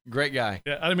 He's a great guy.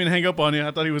 Yeah, I didn't mean to hang up on you.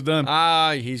 I thought he was done.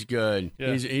 He's good.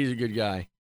 Yeah. He's a good guy.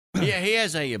 Yeah, he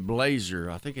has a Blazer.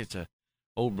 I think it's a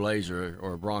old Blazer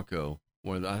or a Bronco.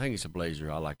 I think it's a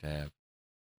Blazer I like to have.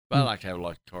 But I like to have a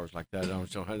lot of cars like that. I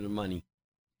just don't have the money.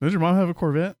 Does your mom have a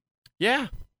Corvette? Yeah.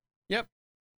 Yep.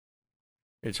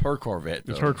 It's her Corvette,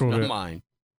 though. It's her Corvette. Not mine.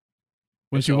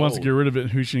 When It's she wants to old. get rid of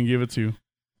it, who she can give it to?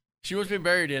 She wants to be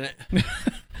buried in it.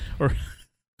 Or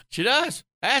She does.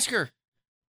 Ask her.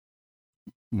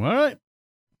 all right,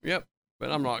 Yep.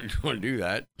 But I'm not going to do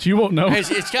that. she won't know. It's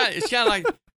kind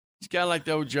of like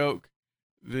the old joke.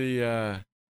 The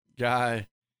guy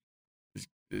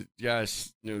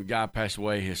guy passed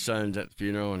away. His son's at the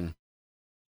funeral, and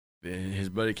his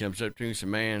buddy comes up to him and says,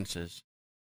 "Man, says,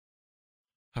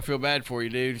 I feel bad for you,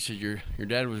 dude." He said, "Your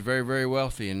dad was very, very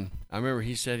wealthy, and I remember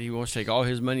he said he wants to take all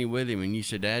his money with him." And you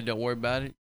said, "Dad, don't worry about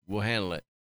it. We'll handle it."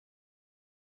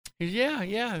 He said,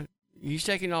 "Yeah. He's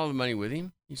taking all the money with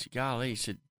him." He said, "Golly," he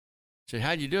said,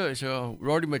 "How'd you do it?" So I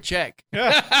wrote him a check.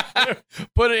 Yeah.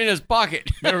 Put it in his pocket.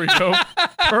 There we go.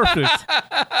 Perfect.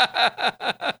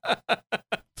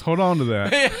 Hold on to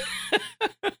that,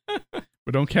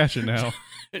 but don't catch it now.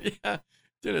 Yeah,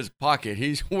 it's in his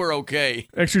pocket. We're okay.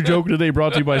 Extra joke today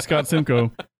brought to you by Scott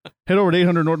Simcoe. Head over to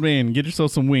 800 North Main and get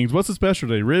yourself some wings. What's the special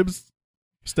today? Ribs?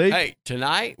 Steak? Hey,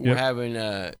 tonight Yep. we're having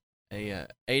a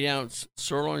 8-ounce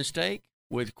sirloin steak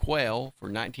with quail for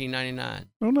 $19.99.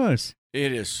 Oh, nice.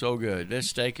 It is so good. This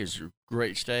steak is a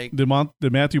great steak. Did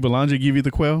Matthew Belanger give you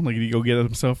the quail? Like, did he go get it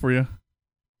himself for you?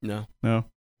 No, No.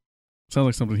 Sounds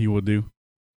like something he would do.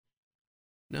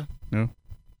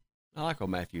 I like old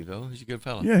Matthew though. He's a good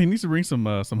fella. Yeah, he needs to bring some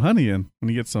honey in when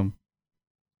he gets some.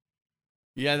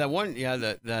 Yeah, that one. Yeah,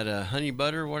 that honey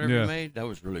butter, whatever Yeah. he made, that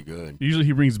was really good. Usually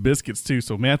he brings biscuits too.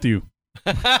 So Matthew,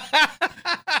 go right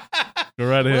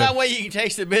Well, ahead. that way you can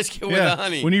taste the biscuit with the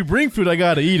honey. When you bring food, I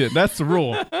gotta eat it. That's the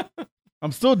rule.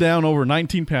 I'm still down over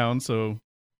 19 pounds, so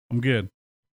I'm good.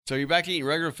 So you're back to eating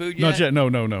regular food yet? Not yet. No.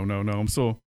 I'm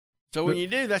still. So when you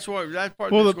do, that's part.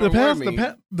 Well, that's the what past worried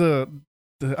me.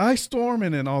 the ice storm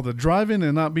and then all the driving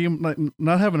and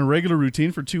not having a regular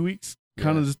routine for 2 weeks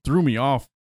kind of Yeah. just threw me off.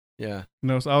 Yeah. You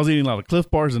know, so I was eating a lot of Cliff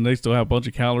Bars and they still have a bunch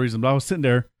of calories, and I was sitting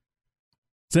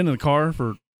in the car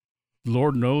for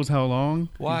Lord knows how long.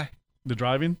 Why? The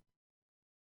driving,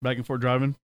 back and forth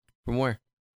driving. From where?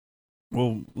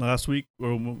 Well, last week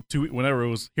or 2 weeks, whenever it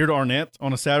was here to Arnett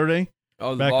on a Saturday.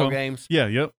 Oh, the Back ball home. games. Yeah,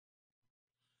 yep.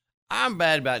 I'm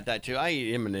bad about that too. I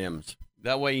eat M&Ms.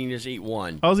 That way you can just eat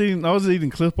one. I was eating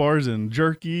Cliff Bars and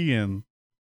jerky and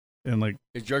like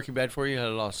Is jerky bad for you? It had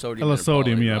a lot of a sodium. lot in of it,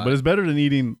 sodium, probably, yeah. right? But it's better than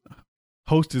eating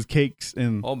Hostess cakes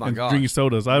and, Oh my and gosh. drinking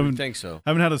sodas. I I would haven't think so.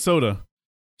 had a soda.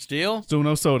 Still? Still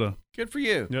no soda. Good for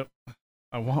you. Yep.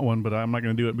 I want one, but I'm not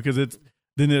going to do it because it's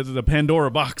the Pandora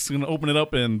box. Going to open it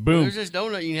up and boom. There's this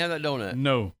donut. You can have that donut.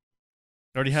 No.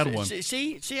 I already had one.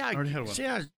 See, I already had one. See,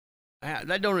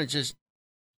 that donut's just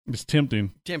It's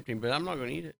tempting. tempting, but I'm not going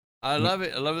to eat it. I love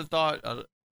it. I love the thought.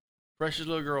 Precious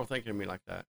little girl thinking of me like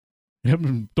that. Yep,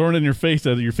 throwing it in your face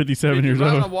that you're 57 years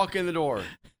Right when I old. walk in the door.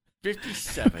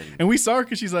 57. And we saw her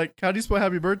because she's like, "How do you spell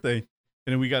happy birthday?" And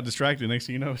then we got distracted. Next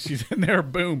thing you know, she's in there.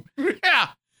 Boom. Yeah.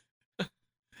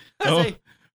 Oh.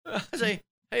 I say,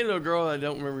 hey, little girl, I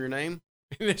don't remember your name.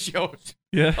 And then she goes,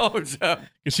 Yeah. oh, it's up.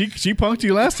 'Cause she punked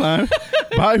you last time.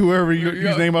 By whoever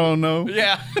whose name I don't know.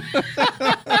 Yeah.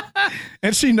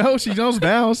 And she knows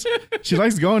Val's. She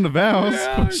likes going to Val's.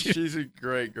 Yeah, she's a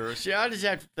great girl. See, I just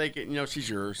have to think it, she's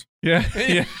yours. Yeah.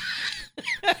 Yeah.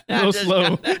 A I little just-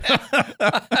 slow.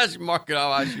 I just mark it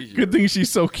off. She's Good thing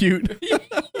she's so cute. yours.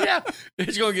 Yeah.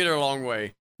 It's going to get her a long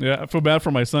way. Yeah, I feel bad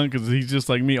for my son because he's just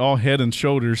like me, all head and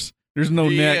shoulders. There's no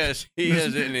he neck. is. He There's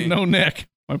is, isn't he? No neck.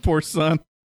 My poor son.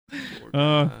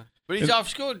 But he's it- off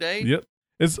school today. Yep.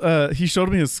 It's he showed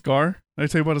me his scar. Did I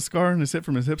tell you about a scar and his hip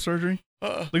from his hip surgery?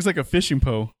 Looks like a fishing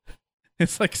pole.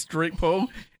 It's like straight pole,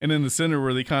 and in the center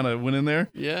where they kind of went in there,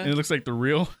 Yeah. and it looks like the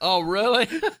real. Oh, really?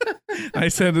 I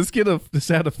said,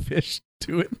 let's add a fish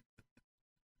to it.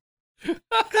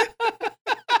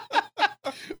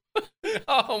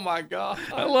 Oh my God.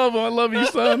 I love him. I love you,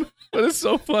 son. But it's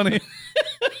so funny.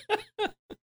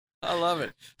 I love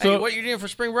it. So- Hey, what you doing for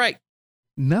spring break?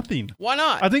 Nothing. Why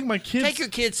not? I think my kids. Take your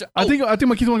kids. I think my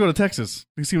kids want to go to Texas.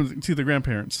 See their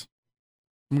grandparents.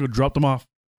 I'm gonna drop them off.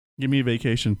 Give me a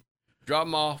vacation. Drop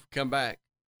them off. Come back.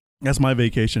 That's my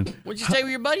vacation. What'd you stay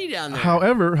with your buddy down there?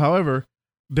 However,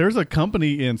 there's a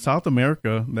company in South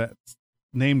America that's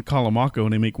named Calamaco,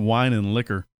 and they make wine and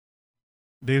liquor.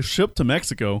 They ship to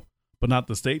Mexico, but not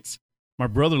the States. My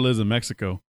brother lives in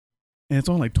Mexico, and it's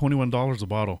only like $21 a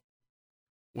bottle.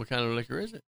 What kind of liquor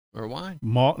is it? Or wine?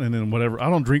 Malt and then whatever. I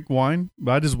don't drink wine,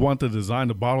 but I just want the design.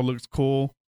 The bottle looks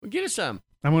cool. Well, get us some.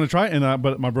 I'm gonna try it,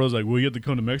 but my brother's like, "Well, you have to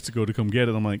come to Mexico to come get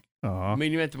it." I'm like, "Aw,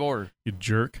 Meet him at the border. you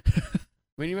jerk."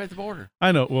 Meet him at the border.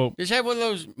 I know. Well, Just have one of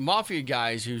those mafia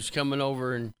guys who's coming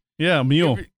over and yeah, a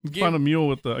mule. Give- Find a mule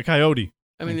with a coyote.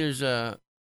 I mean, there's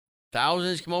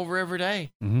thousands come over every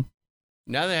day. Mhm.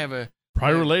 Now they have a.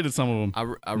 Probably related, some of them. I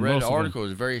Most read of an them. article.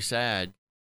 It's very sad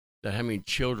that how many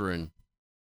children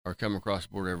are coming across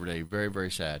the border every day. Very, very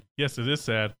sad. Yes, it is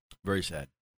sad. Very sad.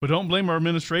 But don't blame our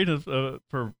administrative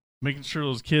for making sure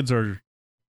those kids are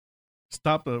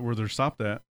stopped where they're stopped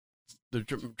at. They're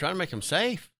trying to make them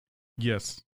safe.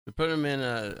 Yes. They're putting them in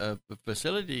a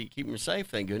facility to keep them safe,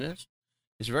 thank goodness.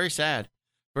 It's very sad.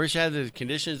 Very sad the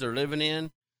conditions they're living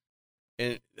in.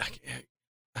 And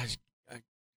I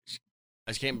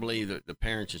just can't believe that the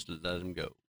parents just let them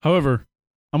go. However,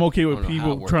 I'm okay with I don't know how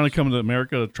people it trying to works. come to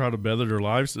America to try to better their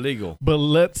lives. Legal. But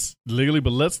let's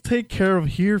take care of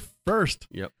here first.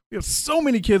 Yep. We have so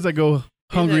many kids that go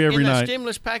hungry every in that night.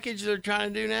 stimulus package they're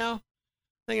trying to do now,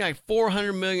 I think like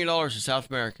 $400 million in South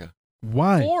America.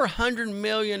 Why? $400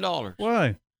 million.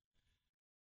 Why?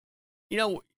 You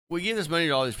know, we give this money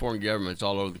to all these foreign governments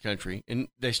all over the country, and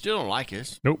they still don't like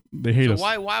us. Nope. They hate So us.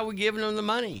 why are we giving them the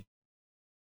money?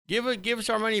 Give us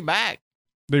our money back.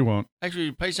 They won't.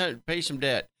 Actually, pay some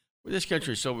debt. Well, this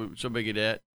country is so big a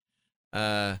debt.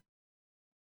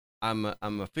 I'm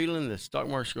a feeling the stock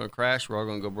market's going to crash. We're all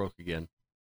going to go broke again.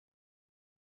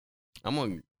 I'm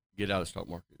going to get out of the stock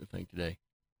market, I think, today.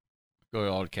 Go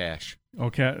all to cash.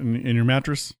 Okay. In your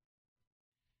mattress?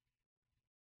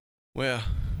 Well,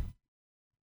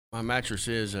 my mattress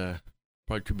is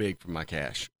probably too big for my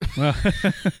cash.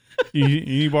 you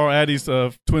need to borrow Addie's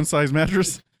twin size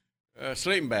mattress?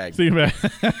 Sleeping bag. See you back.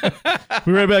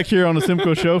 We're right back here on the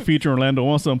Simcoe Show featuring Orlando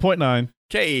 107.9.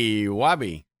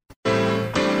 KYB.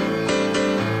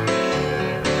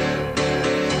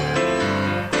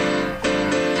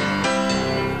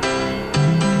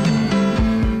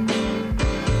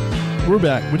 We're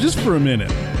back, but just for a minute.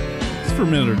 Just for a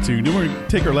minute or two. Then we're going to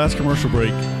take our last commercial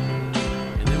break.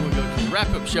 And then we'll go to the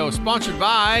wrap-up show sponsored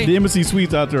by... The Embassy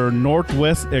Suites out there,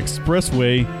 Northwest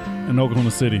Expressway in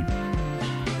Oklahoma City.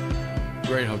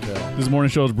 Great hotel. This morning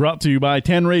show is brought to you by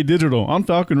Tanray Digital on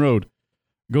Falcon Road.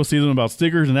 Go see them about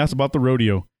stickers and ask about the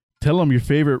rodeo. Tell them your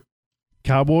favorite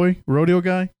cowboy rodeo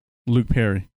guy, Luke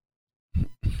Perry.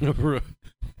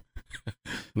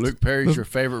 Luke Perry's your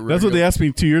favorite That's what rodeo- they asked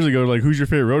me 2 years ago. Like, who's your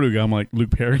favorite rodeo guy? I'm like,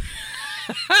 Luke Perry.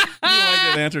 I don't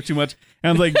like that answer too much. And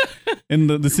I was like, and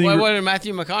the singer, What did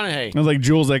Matthew McConaughey? I was like,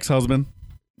 Jules' ex-husband.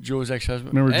 Jules'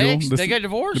 ex-husband. Remember Jewel? Ex? They got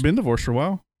divorced? They've been divorced for a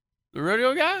while. The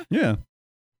rodeo guy? Yeah.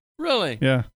 Really?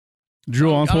 Yeah.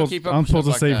 Jewel, I I'm don't supposed, keep up I'm with supposed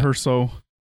to stuff like save that. her soul.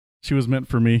 She was meant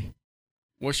for me.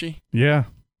 Was she? Yeah.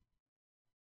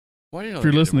 Why didn't If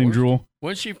you're listening, Jewel,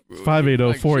 When she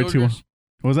 580-482.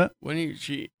 What was that? When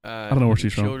she I don't know where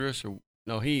she's from. Childress or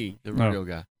no, the No. rodeo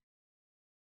guy.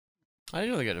 I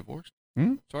didn't know they got divorced.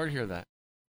 Hmm? Sorry to hear that.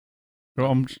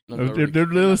 Well, Not they're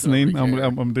really listening. care.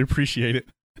 They appreciate it.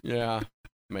 Yeah,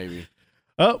 maybe.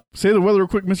 Oh, say the weather real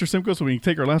quick, Mr. Simcoe, so we can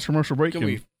take our last commercial break. It's gonna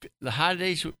be, the high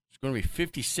days is going to be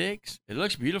 56. It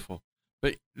looks beautiful,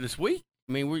 but this week,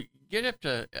 I mean, we get up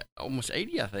to almost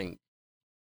 80, I think.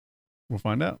 We'll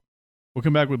find out. We'll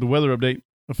come back with the weather update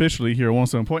officially here at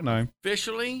 107.9.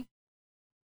 Officially,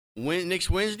 next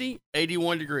Wednesday,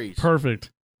 81 degrees.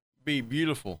 Perfect. Be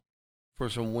beautiful for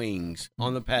some wings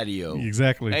on the patio.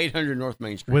 Exactly. 800 North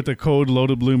Main Street. With a cold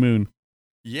loaded blue moon.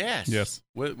 Yes. Yes.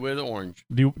 With orange.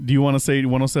 Do you want to say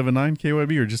 107.9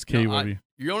 KYB or just No, KYB?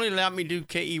 You only allowed me to do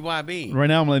KEYB. Right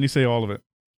now, I'm letting you say all of it.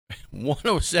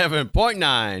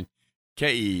 107.9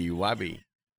 KEYB.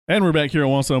 And we're back here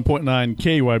on 107.9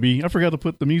 KYB. I forgot to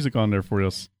put the music on there for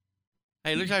us.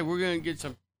 Hey, looks like we're going to get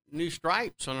some new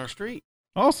stripes on our street.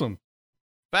 Awesome.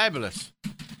 Fabulous.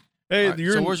 Hey, All right,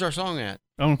 so where's our song at?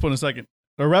 I'm going to put in a second.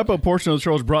 Our wrap-up portion of the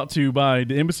show is brought to you by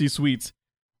the Embassy Suites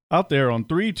out there on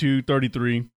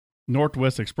 3233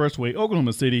 Northwest Expressway,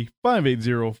 Oklahoma City,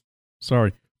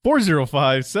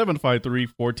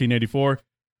 405-753-1484.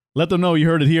 Let them know you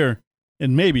heard it here,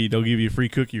 and maybe they'll give you a free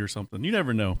cookie or something. You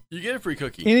never know. You get a free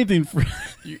cookie. Anything free.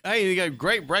 Hey, you got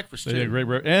great breakfast, too. Yeah, great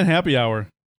and happy hour.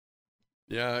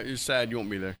 Yeah, you're sad you won't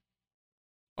be there.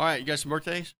 All right, you got some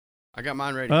birthdays? I got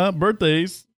mine ready.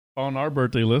 Birthdays on our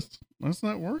birthday list. That's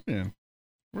not working.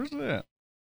 Where's that?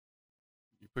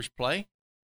 You push play?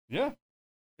 Yeah.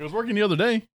 It was working the other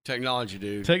day. Technology,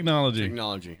 dude.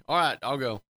 Technology. All right, I'll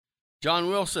go. John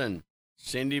Wilson,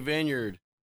 Cindy Vineyard,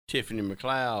 Tiffany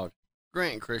McLeod,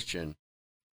 Grant Christian,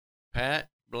 Pat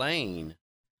Blaine,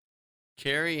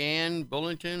 Carrie Ann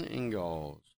Bullington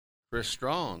Ingalls, Chris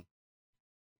Strong.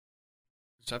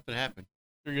 Something happened.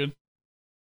 You're good.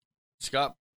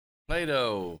 Scott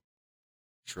Plato,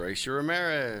 Tracy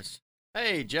Ramirez.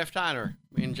 Hey, Jeff Tyner.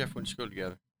 Me and Jeff went to school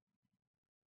together.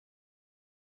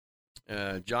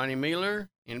 Johnny Mealer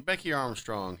and Becky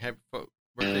Armstrong. Happy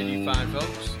birthday to you fine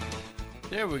folks.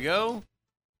 There we go.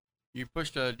 You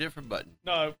pushed a different button.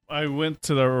 No, I went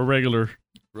to the regular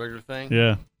thing?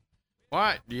 Yeah. All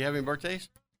right. Do you have any birthdays?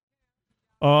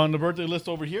 On the birthday list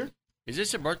over here? Is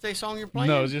this a birthday song you're playing?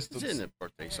 No, it's just... This isn't a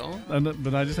birthday song.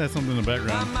 But I just had something in the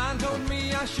background.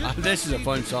 This is a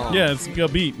fun song. Yeah, it's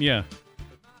got beat. Yeah.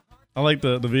 I like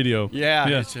the video.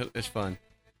 Yeah. It's fun.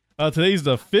 Today's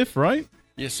the 5th, right?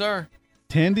 Yes, sir.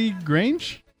 Tandy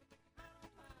Grange?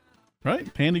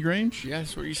 Right? Tandy Grange? Yeah,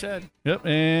 that's what you said. Yep.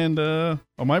 And on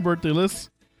my birthday list,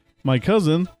 my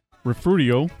cousin,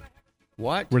 Refugio.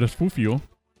 What? Refugio.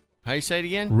 How you say it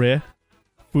again?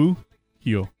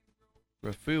 Refugio.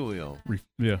 Refugio.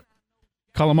 Yeah.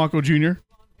 Calamaco Jr.,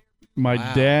 my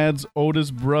Wow. dad's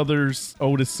oldest brother's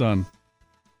oldest son.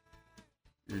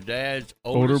 Your dad's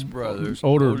oldest brother's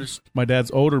My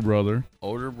dad's older brother,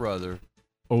 older brother,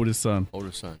 oldest son.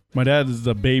 older son. My dad is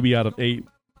the baby out of 8.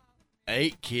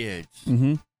 8 kids.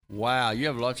 Mm-hmm. Wow, you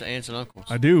have lots of aunts and uncles.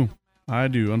 I do.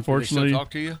 Do they Unfortunately, still talk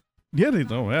to you? yeah,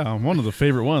 I'm one of the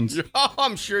favorite ones. Oh,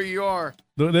 I'm sure you are.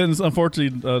 Then,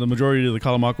 unfortunately, the majority of the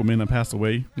Calamaco men have passed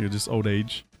away. They're just old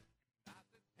age.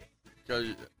 Because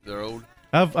they're old.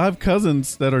 I have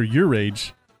cousins that are your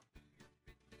age,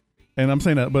 and I'm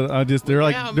saying that, but they're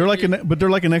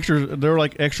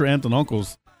like extra aunt and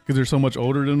uncles because they're so much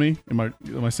older than me and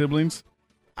my siblings.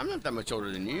 I'm not that much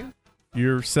older than you.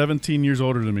 You're 17 years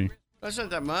older than me. That's not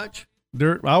that much.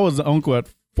 I was the uncle at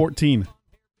 14.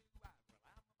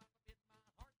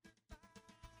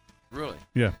 Really?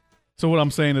 Yeah. So what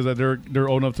I'm saying is that they're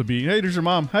old enough to be. Hey, there's your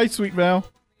mom. Hi, sweet Val.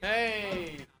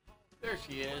 Hey, there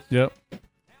she is. Yep.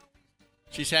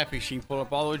 She's happy she can pull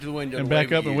up all the way to the window And wave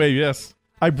back up at and you. wave. Yes.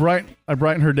 I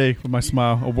brighten her day with my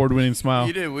smile, award-winning smile.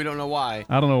 You do. We don't know why.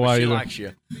 I don't know why She either. likes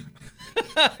you.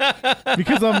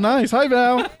 Because I'm nice. Hi,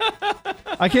 Val.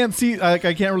 I can't see. I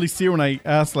can't really see her when I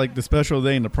ask like the special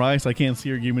day and the price. I can't see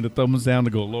her give me the thumbs down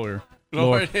to go lower.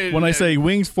 Lower. When I say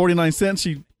wings 49 cents,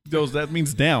 she goes. That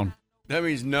means down. That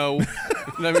means no.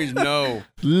 That means no.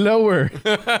 Lower.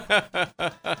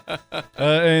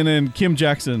 And then Kim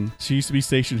Jackson. She used to be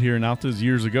stationed here in Altas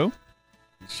years ago.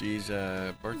 She's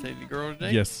a birthday girl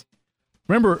today? Yes.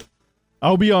 Remember,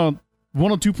 I'll be on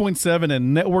 102.7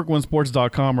 and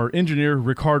network1sports.com. Our engineer,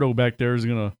 Ricardo, back there is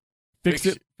going to fix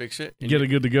it. Fix it. Get it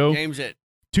good to go. Game's at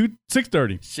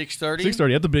 6:30. 6:30.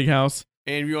 6:30 at the big house.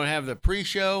 And you want to have the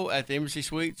pre-show at the Embassy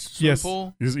Suites swimming Yes.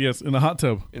 pool? Yes, in the hot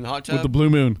tub. In the hot tub? With the blue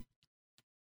moon.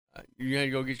 You got to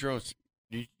go get your own.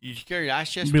 You carry an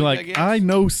ice chest Be with you, I like, guess? I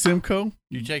know Simcoe.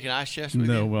 You take an ice chest with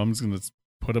No, you? well, I'm just going to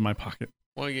put it in my pocket.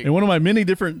 Wanna get- And one of my many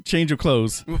different change of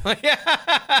clothes.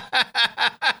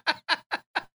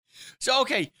 So,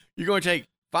 okay, you're going to take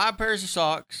 5 pairs of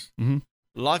socks, Mhm.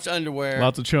 lots of underwear,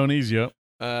 Lots of chonies, yep.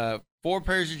 4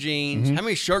 pairs of jeans. Mhm. How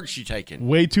many shirts you taking?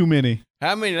 Way too many.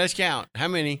 How many? Let's count. How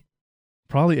many?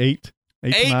 Probably 8.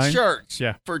 8 to 8 9. shirts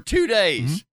Yeah. for 2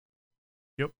 days. Mhm.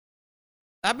 Yep.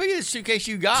 How big is the suitcase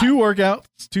you got? 2 workouts,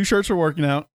 2 shirts for working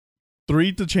out,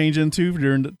 3 to change into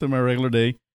during my regular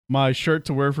day. My shirt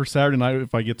to wear for Saturday night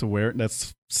if I get to wear it.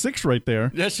 That's 6 right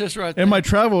there. That's just right there. And my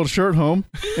travel shirt home.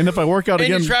 And if I work out and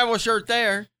again. your travel shirt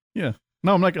there. Yeah.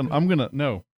 No, I'm not gonna. I'm gonna.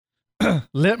 No.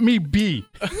 Let me be.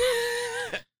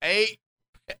 8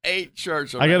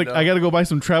 shirts. I gotta go buy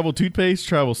some travel toothpaste,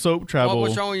 travel soap, travel.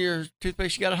 What's wrong with your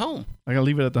toothpaste you got at home? I gotta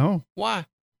leave it at the home. Why?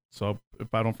 So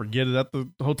if I don't forget it at the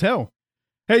hotel.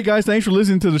 Hey guys, thanks for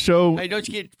listening to the show. Hey, don't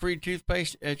you get free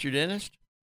toothpaste at your dentist?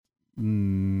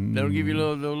 Mm, They'll give you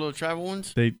little travel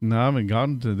ones. No, I haven't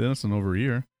gotten to the dentist in over a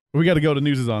year. We got to go. The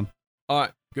news is on. All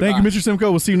right. Thank you, Mr.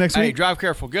 Simcoe. We'll see you next Hey, week. drive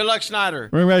careful. Good luck, Snyder.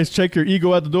 Remember, guys, check your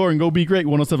ego at the door and go be great.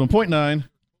 107.9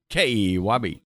 KYB.